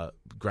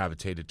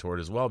 gravitated toward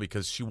as well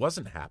because she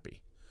wasn't happy,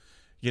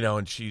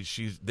 and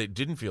they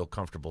didn't feel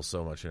comfortable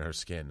so much in her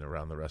skin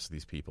around the rest of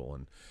these people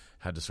and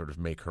had to sort of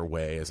make her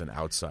way as an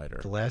outsider.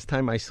 The last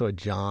time I saw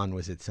John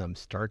was at some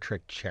Star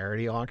Trek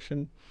charity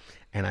auction.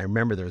 And I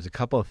remember there was a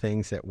couple of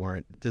things that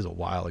weren't, this is a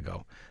while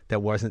ago,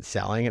 that wasn't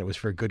selling, and it was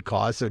for a good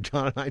cause. So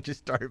John and I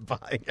just started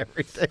buying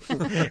everything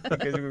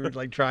because we were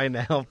like trying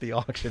to help the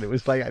auction. It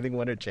was like, I think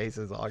one of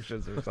Chase's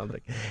auctions or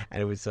something.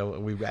 And it was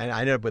and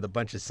I ended up with a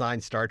bunch of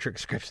signed Star Trek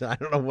scripts, and I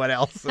don't know what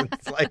else. And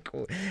it's like,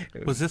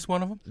 was this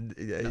one of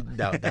them?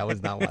 No, that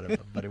was not one of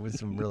them, but it was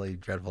some really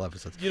dreadful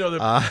episodes.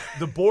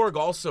 The Borg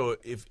also,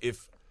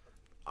 if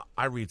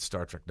I read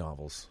Star Trek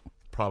novels,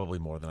 probably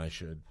more than I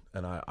should.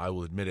 And I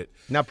will admit it.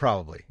 Not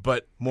probably,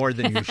 but more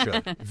than you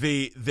should.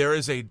 There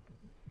is a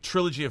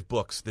trilogy of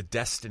books, the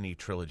Destiny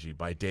trilogy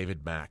by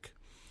David Mack.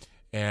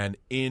 And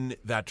in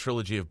that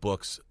trilogy of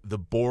books, the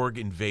Borg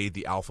invade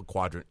the Alpha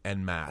Quadrant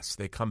en masse.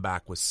 They come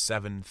back with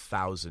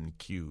 7,000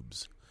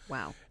 cubes.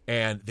 Wow.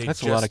 And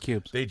that's a lot of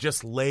cubes. They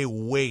just lay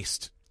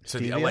waste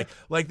to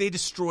like they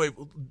destroy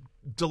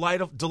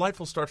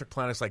delightful Star Trek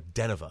planets like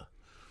Deneva.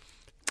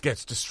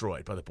 Gets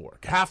destroyed by the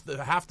Borg. Half the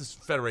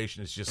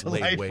Federation is just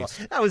laid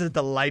waste. That was a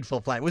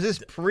delightful planet. Was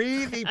this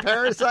pre the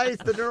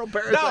parasites, the neural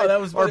parasites? No, that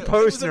was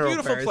post neural. It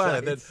was a beautiful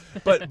planet.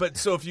 But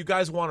so if you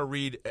guys want to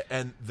read,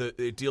 and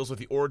it deals with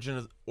the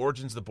origins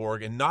of the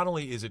Borg, and not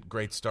only is it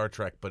great Star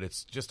Trek, but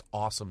it's just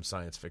awesome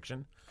science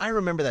fiction. I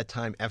remember that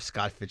time F.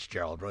 Scott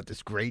Fitzgerald wrote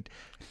this great.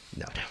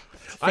 No,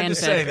 I'm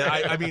just saying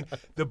that. I mean,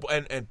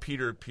 and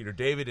Peter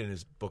David in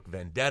his book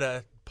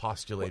Vendetta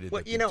postulated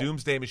that the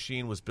Doomsday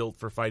Machine was built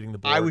for fighting the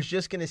Borg. I was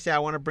just going to say I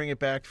want to bring it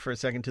back for a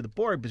second to the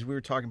Borg because we were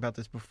talking about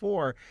this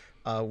before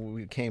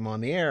we came on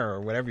the air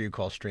or whatever you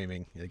call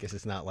streaming. I guess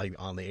it's not like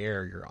on the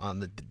air; you're on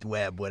the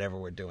web, whatever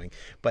we're doing.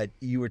 But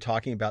you were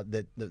talking about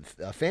the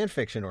fan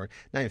fiction, or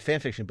not even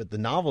fan fiction, but the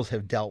novels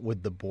have dealt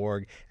with the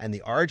Borg and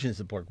the origins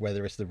of the Borg,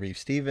 whether it's the Reeve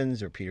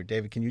Stevens or Peter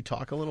David. Can you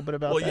talk a little bit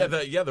about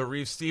that? The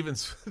Reeve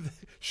Stevens.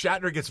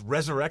 Shatner gets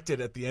resurrected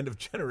at the end of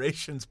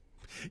Generations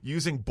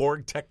using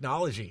Borg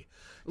technology.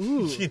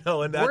 Ooh,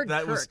 and Borg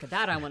that Kirk, was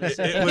that I want to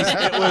say. It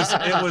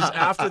was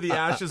after the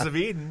Ashes of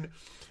Eden,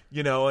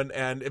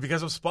 and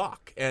because of Spock,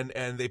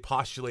 and they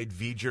postulate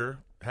V'ger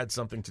had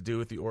something to do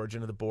with the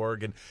origin of the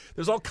Borg, and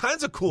there's all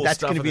kinds of cool stuff.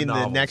 That's going to be in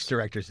the next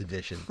director's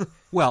edition.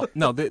 Well,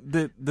 no,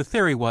 the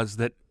theory was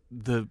that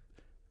the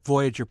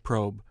Voyager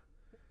probe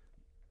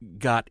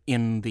got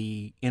in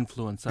the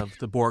influence of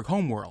the Borg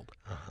homeworld,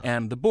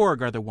 and the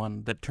Borg are the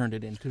one that turned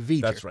it into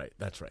V'ger.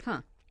 That's right.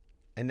 Huh.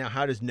 And now,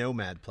 how does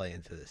Nomad play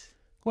into this?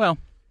 Well,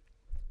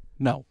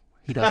 no,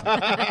 he doesn't.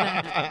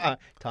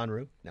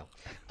 Tonru? No.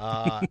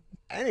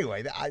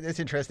 Anyway, that's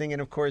interesting.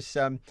 And, of course,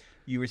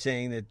 you were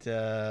saying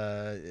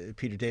that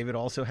Peter David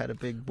also had a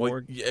big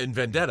Borg. Well, in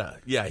Vendetta,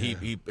 he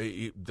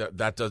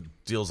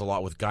deals a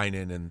lot with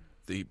Guinan and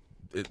the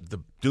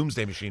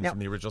Doomsday Machine from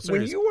the original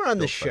series. When you were on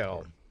the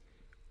show,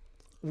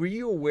 were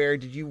you aware,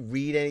 did you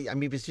read any, I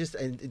mean, it was just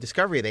in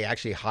Discovery, they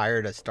actually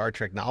hired a Star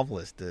Trek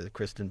novelist,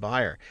 Kristen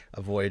Beyer,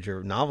 a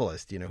Voyager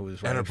novelist, who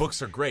was writing. And her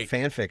books are great.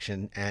 Fan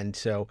fiction. And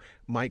so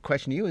my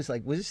question to you is,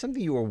 was this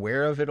something you were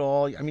aware of at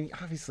all? I mean,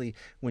 obviously,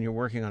 when you're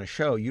working on a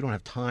show, you don't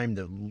have time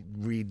to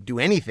do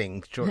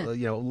anything,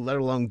 let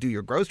alone do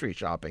your grocery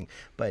shopping.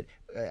 But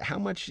how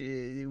much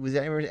was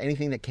there ever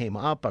anything that came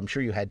up? I'm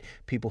sure you had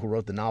people who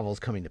wrote the novels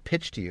coming to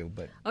pitch to you,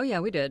 but oh yeah,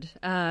 we did.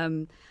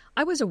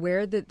 I was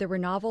aware that there were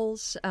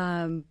novels,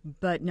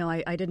 but no,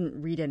 I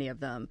didn't read any of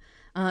them.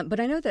 But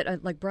I know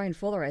that like Brian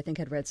Fuller, I think,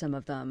 had read some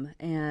of them,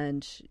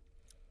 and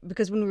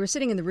because when we were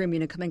sitting in the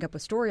room, coming up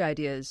with story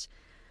ideas,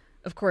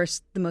 of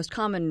course, the most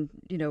common,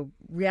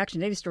 reaction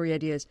to any story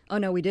idea is, "Oh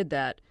no, we did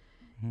that."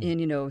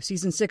 In,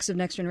 season 6 of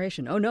Next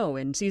Generation. Oh, no,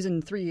 in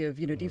season 3 of,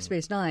 Deep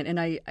Space Nine.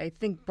 And I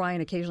think Brian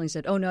occasionally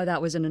said, oh, no,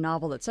 that was in a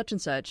novel that's such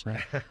and such,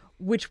 right.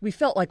 Which we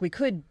felt like we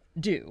could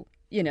do.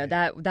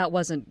 That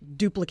wasn't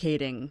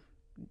duplicating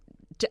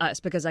to us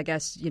because I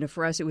guess,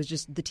 for us it was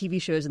just the TV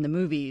shows and the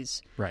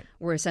movies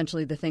were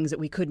essentially the things that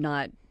we could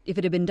not, if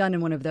it had been done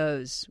in one of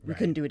those, we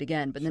couldn't do it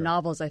again. But the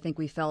novels I think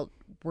we felt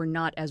were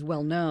not as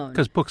well known.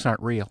 Because books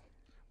aren't real.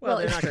 Well,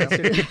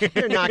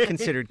 they're not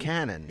considered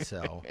canon,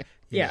 so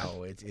you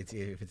know, it's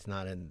if it's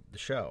not in the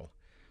show.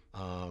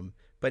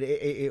 But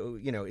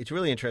it's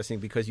really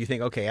interesting because you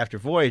think, okay, after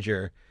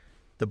Voyager,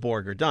 the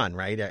Borg are done,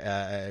 right?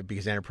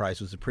 Because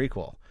Enterprise was a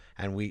prequel,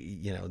 and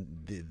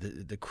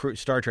the crew,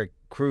 Star Trek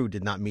crew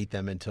did not meet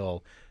them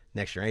until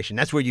Next Generation.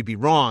 That's where you'd be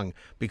wrong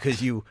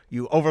because you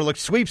overlooked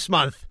Sweeps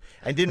Month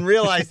and didn't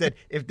realize that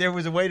if there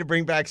was a way to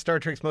bring back Star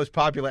Trek's most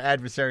popular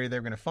adversary, they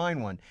were going to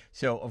find one.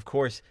 So, of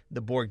course,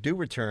 the Borg do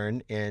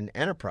return in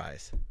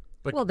Enterprise.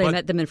 But they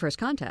met them in First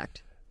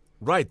Contact.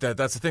 Right.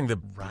 That's the thing. The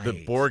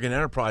Borg and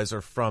Enterprise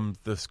are from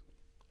this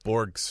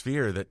Borg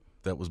sphere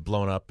that was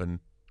blown up, and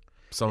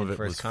some of it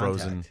was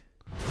frozen.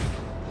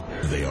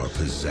 They are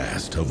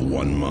possessed of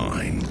one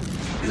mind.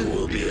 You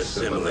will be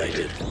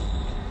assimilated.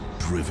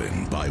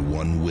 Driven by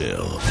one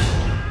will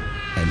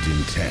and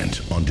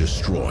intent on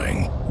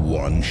destroying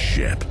one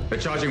ship. They're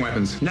charging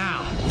weapons.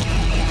 Now!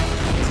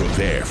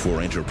 Prepare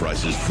for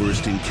Enterprise's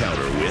first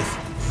encounter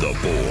with the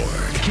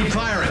Borg. Keep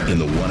firing! In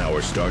the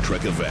 1-hour Star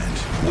Trek event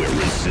where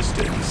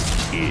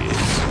resistance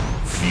is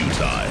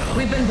futile.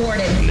 We've been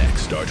boarded.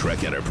 Next Star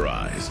Trek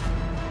Enterprise.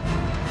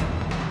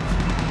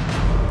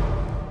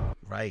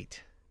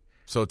 Right.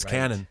 So it's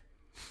canon.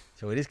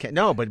 So it is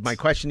no, but my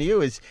question to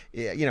you is,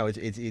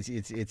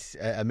 it's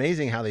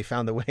amazing how they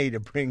found a way to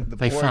bring the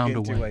Borg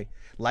into a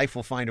life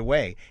will find a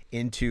way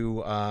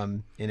into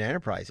in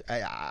Enterprise.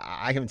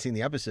 I haven't seen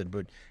the episode,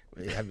 but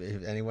have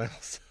anyone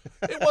else?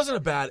 It wasn't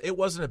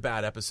a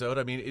bad episode.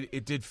 I mean,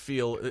 it did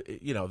feel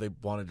they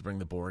wanted to bring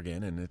the Borg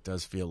in, and it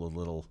does feel a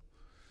little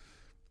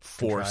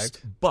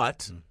forced,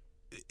 but.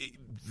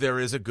 There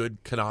is a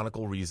good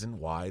canonical reason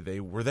why they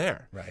were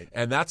there, right?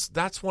 And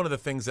that's one of the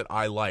things that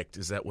I liked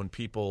is that when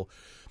people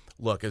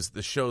look as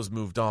the shows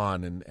moved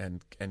on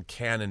and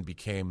canon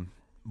became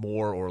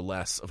more or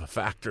less of a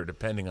factor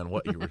depending on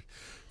what you were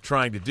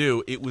trying to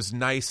do, it was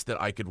nice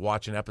that I could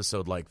watch an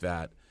episode like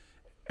that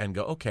and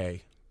go,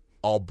 okay,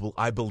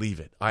 I believe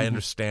it. I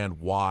understand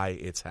why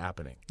it's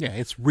happening. Yeah,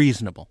 it's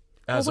reasonable.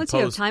 Well, once you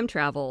have time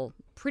travel,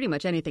 pretty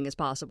much anything is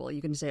possible.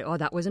 You can say, oh,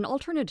 that was an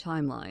alternate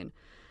timeline.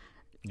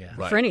 Yeah,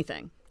 for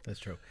anything. That's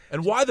true.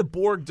 And why the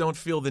Borg don't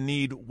feel the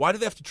need, why do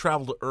they have to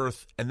travel to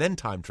Earth and then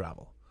time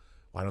travel?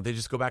 Why don't they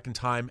just go back in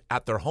time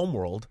at their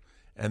homeworld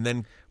and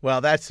then... Well,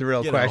 that's the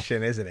real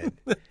question, isn't it?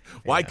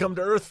 Why come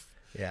to Earth?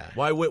 Yeah.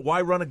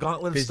 Why run a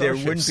gauntlet of starships? Because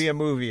there wouldn't be a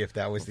movie if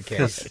that was the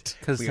case.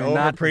 Because they're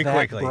not pretty that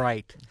quickly.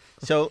 bright.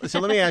 So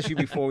let me ask you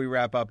before we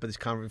wrap up this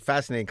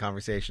fascinating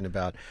conversation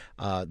about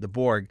the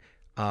Borg.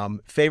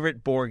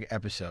 Favorite Borg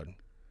episode?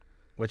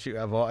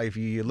 If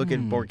you look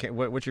at Borg,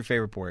 what's your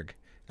favorite Borg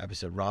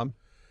episode, Rob?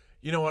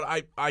 You know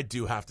what? I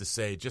do have to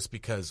say, just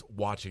because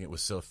watching it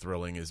was so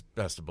thrilling, is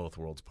Best of Both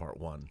Worlds Part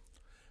 1.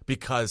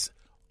 Because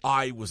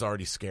I was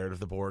already scared of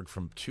the Borg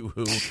from 2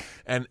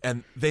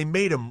 and they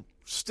made them,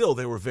 still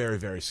they were very,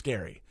 very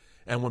scary.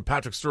 And when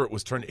Patrick Stewart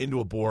was turned into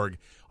a Borg,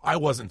 I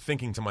wasn't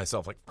thinking to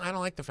myself, like, I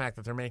don't like the fact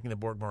that they're making the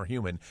Borg more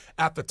human.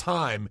 At the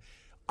time,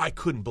 I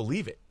couldn't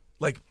believe it.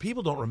 Like,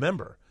 people don't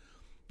remember.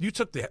 You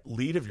took the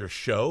lead of your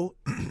show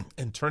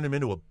and turned him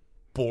into a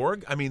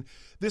Borg? I mean,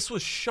 this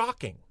was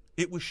shocking.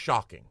 It was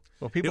shocking.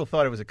 Well, people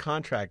thought it was a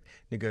contract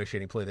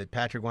negotiating play, that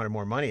Patrick wanted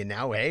more money, and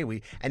now,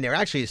 hey, and there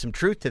actually is some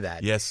truth to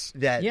that. Yes.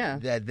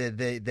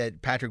 That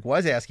Patrick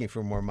was asking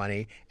for more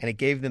money, and it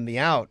gave them the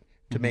out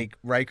to make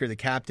Riker the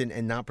captain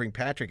and not bring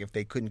Patrick if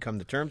they couldn't come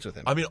to terms with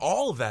him. I mean,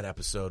 all of that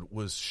episode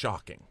was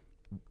shocking.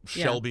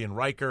 Shelby and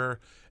Riker,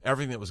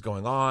 everything that was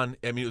going on.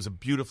 I mean, it was a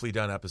beautifully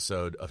done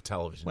episode of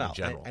television in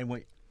general. And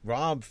what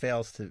Rob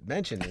fails to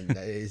mention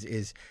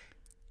is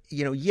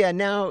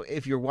now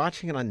if you're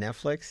watching it on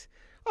Netflix,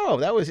 oh,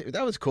 that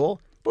was cool.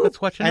 Boop.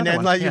 Let's watch another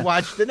and then you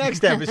watch the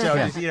next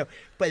episode.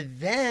 But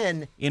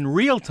then in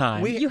real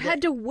time, you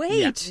had to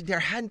wait. Yeah, there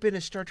hadn't been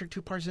a Star Trek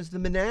 2 part since the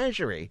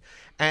Menagerie,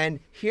 and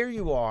here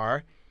you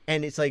are,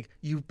 and it's like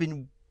you've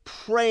been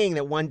praying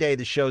that one day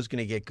the show's going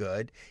to get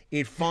good.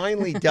 It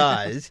finally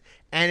does,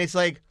 and it's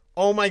like,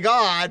 oh my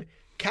God,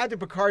 Captain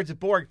Picard's a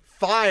Borg,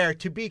 fire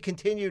to be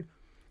continued,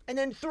 and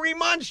then 3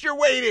 months you're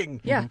waiting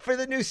for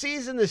the new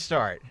season to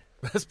start.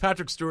 As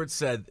Patrick Stewart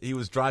said, he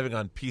was driving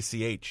on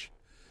PCH.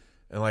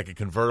 And like a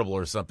convertible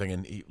or something,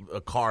 and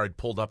a car had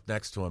pulled up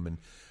next to him, and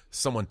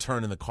someone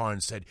turned in the car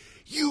and said,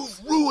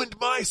 "You've ruined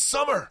my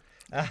summer."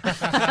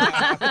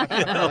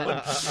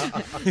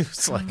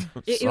 It's like,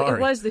 it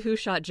was the Who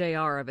Shot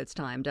JR of its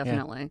time,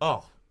 definitely. Yeah.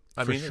 Oh,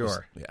 I mean,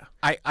 sure. Yeah.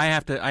 I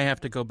have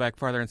to go back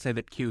farther and say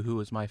that Q-Who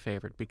is my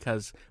favorite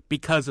because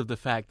of the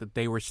fact that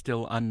they were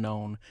still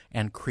unknown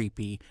and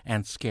creepy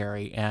and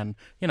scary, and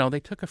they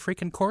took a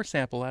freaking core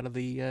sample out of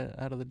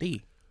the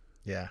D.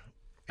 Yeah.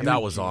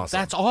 That was awesome.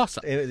 That's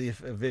awesome. The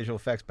visual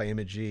effects by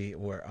Image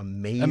were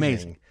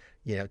amazing.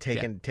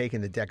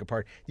 Taking the deck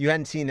apart. You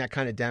hadn't seen that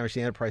kind of damage to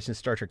the Enterprise since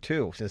Star Trek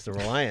II, since the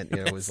Reliant.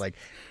 It was like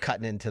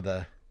cutting into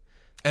the.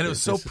 And it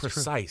was so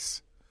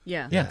precise.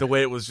 Yeah. The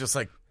way it was just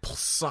like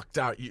sucked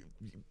out. You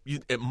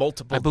at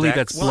multiple. I believe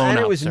decks. that's blown and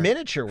out, it was sir.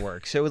 miniature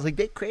work, so it was like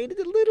they created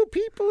the little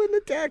people in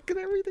the deck, and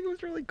everything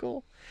was really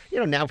cool.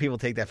 Now people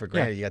take that for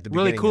granted. You got the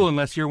really cool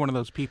unless you're one of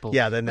those people.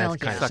 Yeah, then that's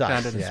kind of sucked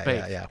sucks. down into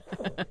space. Yeah.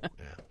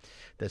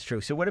 That's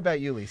true. So what about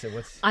you, Lisa?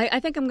 I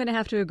think I'm going to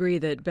have to agree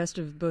that Best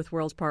of Both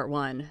Worlds Part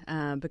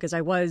 1, because I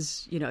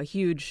was, a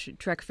huge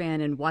Trek fan,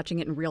 and watching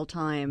it in real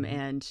time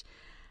and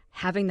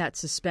having that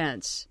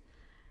suspense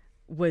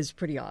was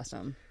pretty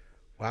awesome.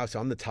 Wow, so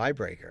I'm the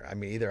tiebreaker. I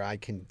mean, either I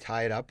can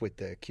tie it up with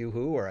the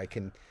Q-Who,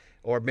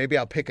 or maybe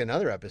I'll pick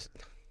another episode.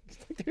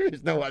 There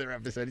is no other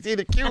episode. It's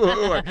either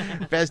Q-Who or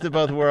Best of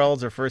Both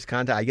Worlds or First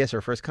Contact. I guess,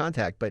 or First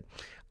Contact. But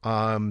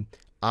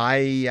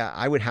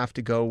I would have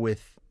to go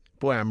with.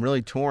 Boy, I'm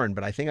really torn,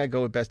 but I think I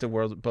go with Best of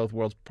Both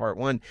Worlds Part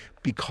 1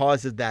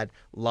 because of that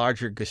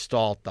larger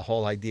gestalt, the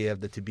whole idea of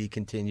the to be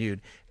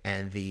continued,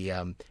 and the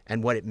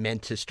and what it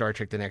meant to Star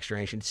Trek: The Next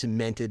Generation,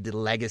 cemented the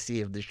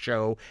legacy of the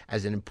show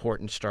as an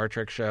important Star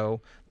Trek show,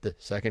 the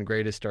second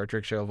greatest Star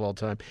Trek show of all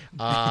time.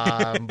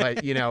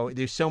 But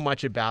there's so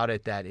much about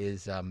it that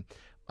is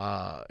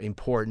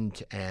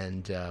important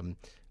and.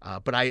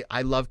 But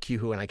I love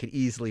Q-Who, and I could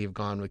easily have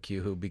gone with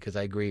Q-Who because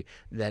I agree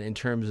that in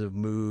terms of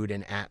mood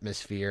and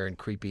atmosphere and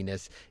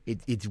creepiness,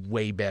 it's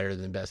way better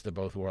than Best of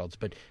Both Worlds.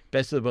 But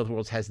Best of Both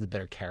Worlds has the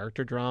better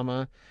character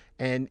drama.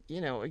 And,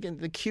 again,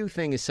 the Q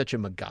thing is such a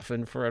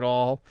MacGuffin for it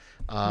all.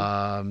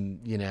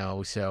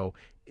 So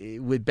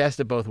with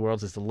Best of Both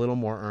Worlds, it's a little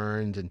more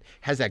earned and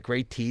has that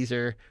great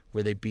teaser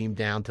where they beam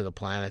down to the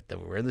planet that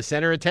we're in the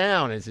center of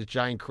town. It's a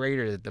giant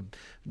crater that the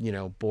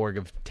Borg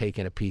have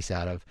taken a piece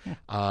out of.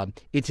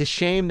 It's a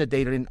shame that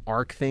they didn't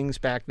arc things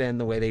back then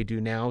the way they do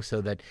now,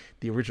 so that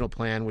the original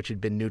plan, which had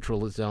been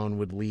neutral zone,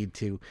 would lead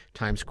to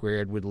Times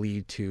Squared, would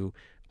lead to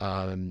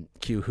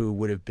Q-Who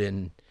would have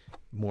been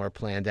more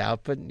planned out.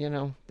 But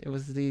it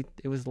was the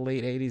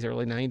late '80s,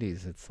 early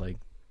 '90s. It's like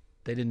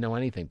they didn't know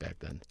anything back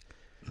then.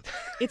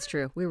 It's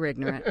true. We were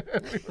ignorant.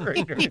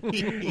 We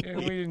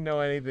didn't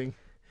know anything.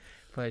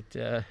 But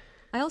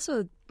I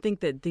also think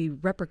that the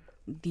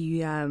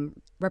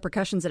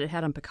repercussions that it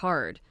had on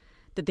Picard,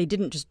 that they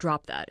didn't just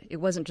drop that. It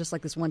wasn't just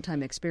like this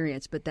one-time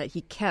experience, but that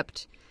he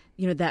kept,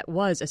 that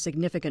was a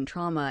significant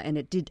trauma, and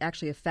it did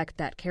actually affect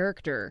that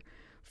character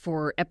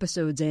for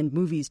episodes and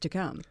movies to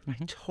come. I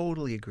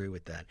totally agree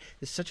with that.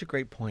 It's such a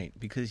great point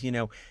because,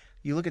 you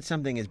look at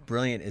something as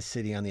brilliant as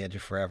City on the Edge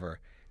of Forever,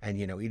 and,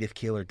 Edith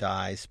Keeler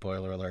dies,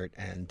 spoiler alert,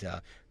 and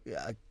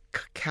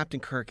Captain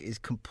Kirk is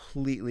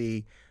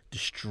completely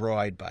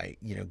destroyed by,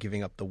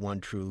 giving up the one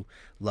true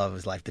love of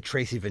his life, the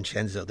Tracy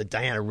Vincenzo, the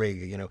Diana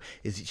Rigg,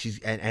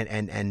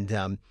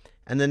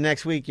 and the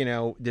next week,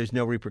 there's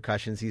no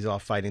repercussions. He's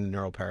off fighting the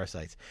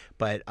neuroparasites,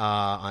 but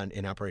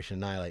in Operation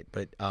Annihilate.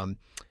 But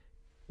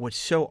what's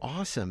so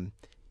awesome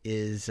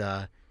is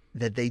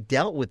that they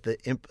dealt with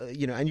and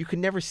you could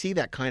never see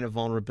that kind of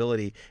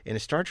vulnerability in a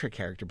Star Trek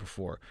character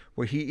before,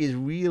 where he is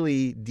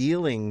really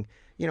dealing,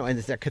 and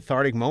it's that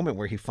cathartic moment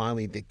where he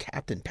finally, the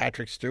captain,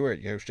 Patrick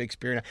Stewart,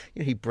 Shakespeare,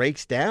 he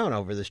breaks down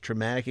over this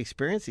traumatic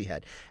experience he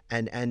had.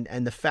 And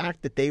the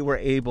fact that they were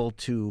able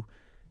to,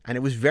 and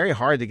it was very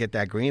hard to get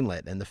that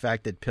greenlit, and the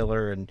fact that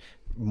Piller and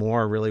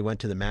Moore really went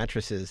to the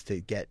mattresses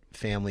to get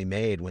Family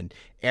Made when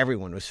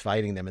everyone was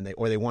fighting them, and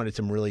they wanted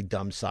some really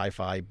dumb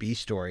sci-fi B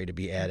story to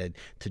be added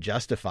to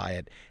justify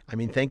it. I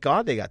mean, thank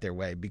God they got their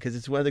way, because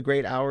it's one of the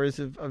great hours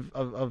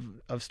of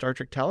Star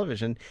Trek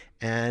television,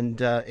 and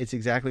it's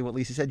exactly what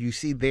Lisa said. You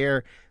see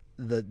there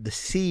the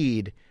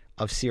seed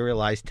of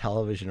serialized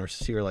television or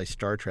serialized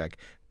Star Trek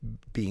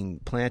being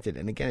planted,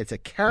 and again, it's a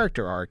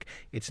character arc.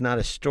 It's not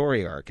a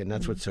story arc, and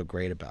that's what's so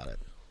great about it.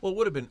 Well, it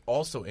would have been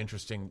also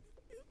interesting.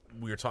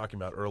 We were talking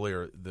about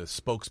earlier, the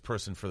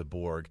spokesperson for the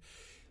Borg,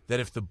 that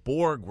if the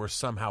Borg were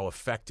somehow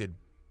affected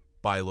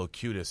by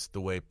Locutus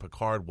the way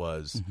Picard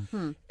was,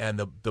 and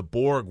the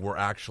Borg were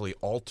actually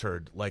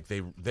altered, like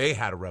they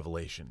had a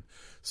revelation.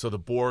 So the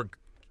Borg,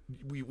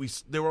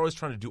 they were always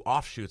trying to do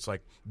offshoots,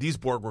 like these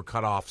Borg were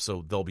cut off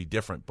so they'll be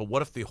different. But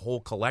what if the whole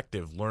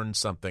collective learned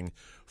something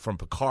from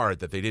Picard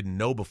that they didn't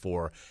know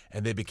before,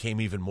 and they became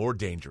even more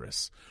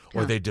dangerous,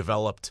 or they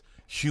developed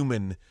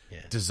human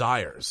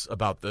desires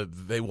about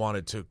they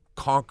wanted to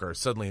conquer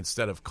suddenly,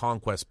 instead of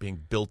conquest being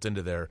built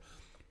into their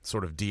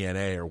sort of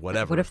DNA or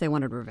whatever. What if they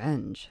wanted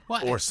revenge?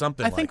 Or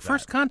something like that. I think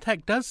First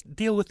Contact does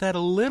deal with that a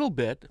little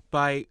bit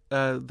by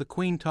the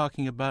Queen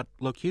talking about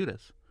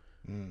Locutus.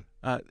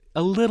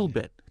 A little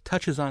bit.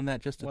 Touches on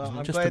that just Well,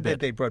 I'm just glad a bit. that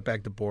they brought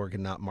back the Borg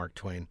and not Mark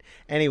Twain.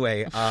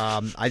 Anyway,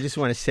 I just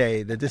want to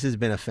say that this has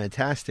been a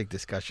fantastic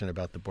discussion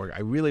about the Borg.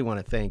 I really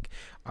want to thank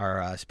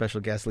our special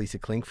guest, Lisa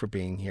KLINK, for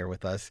being here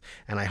with us.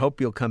 And I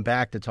hope you'll come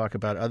back to talk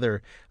about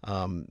other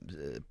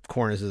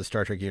corners of the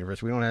Star Trek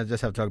universe. We don't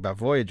just have to talk about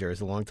Voyager.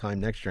 As a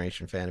longtime Next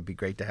Generation fan, it'd be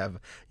great to have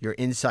your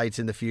insights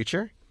in the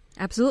future.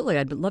 Absolutely.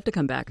 I'd love to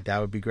come back.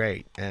 That would be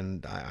great.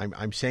 And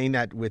I'm saying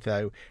that with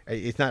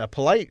it's not a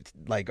polite,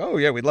 like, oh,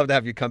 yeah, we'd love to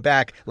have you come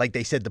back, like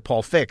they said to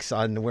Paul Fix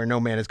on Where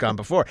No Man Has Gone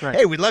Before. Right.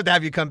 Hey, we'd love to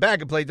have you come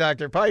back and play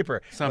Dr.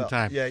 Piper.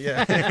 Sometime. Well,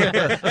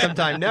 yeah.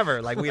 Sometime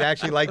never. Like, we'd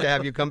actually like to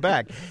have you come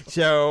back.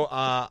 So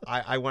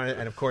I want to,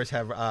 and of course,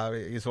 have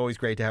it's always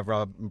great to have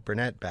Rob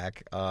Burnett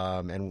back,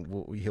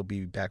 and he'll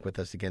be back with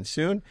us again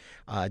soon.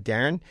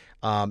 Darren,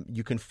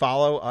 you can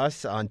follow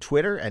us on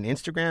Twitter and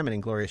Instagram and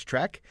Inglorious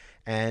Trek.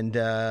 And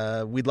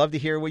we'd love to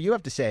hear what you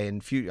have to say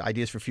and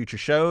ideas for future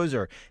shows,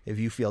 or if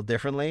you feel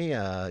differently,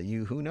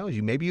 who knows?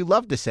 Maybe you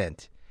love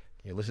Descent.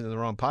 You're listening to the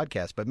wrong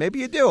podcast, but maybe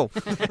you do.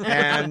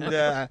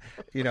 And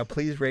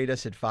please rate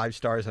us at 5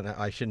 stars. And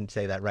I shouldn't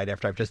say that right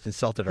after I've just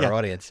insulted our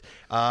audience.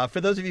 For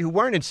those of you who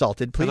weren't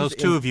insulted, please. For those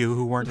 2 of you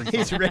who weren't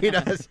insulted, please rate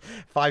us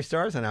 5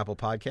 stars on Apple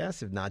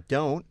Podcasts. If not,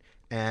 don't.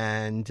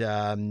 And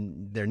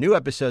there are new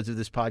episodes of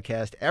this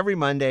podcast every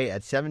Monday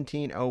at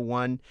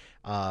 17:01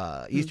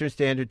 Eastern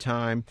Standard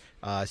Time.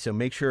 So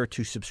make sure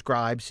to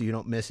subscribe so you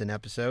don't miss an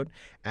episode.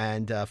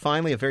 And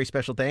finally, a very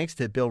special thanks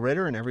to Bill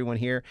Ritter and everyone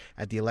here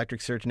at the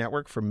Electric Search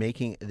Network for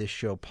making this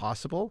show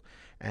possible.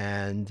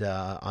 And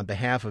on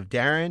behalf of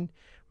Darren,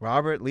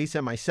 Robert, Lisa,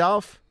 and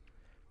myself,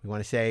 we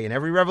want to say, in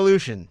every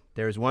revolution,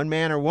 there is one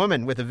man or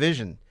woman with a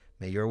vision.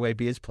 May your way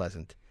be as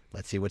pleasant.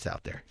 Let's see what's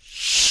out there.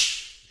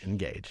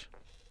 Engage.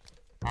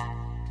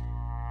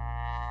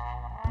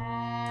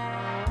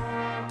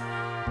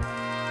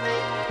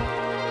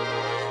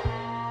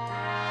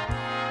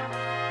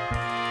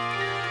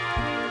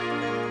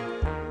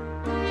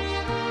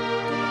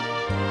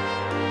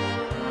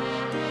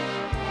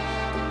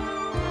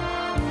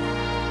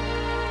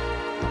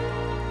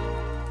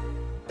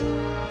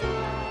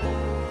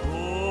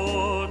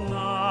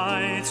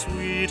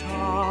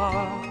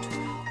 Sweetheart,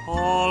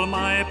 all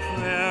my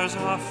prayers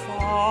are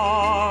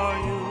for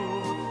you.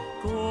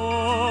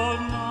 Good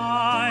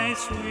night,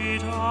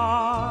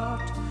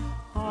 sweetheart,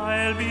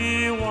 I'll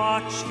be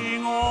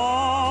watching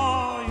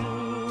o'er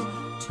you.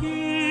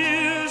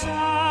 Tears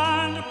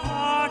and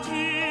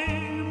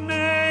parting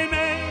may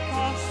make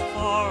us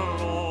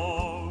furrow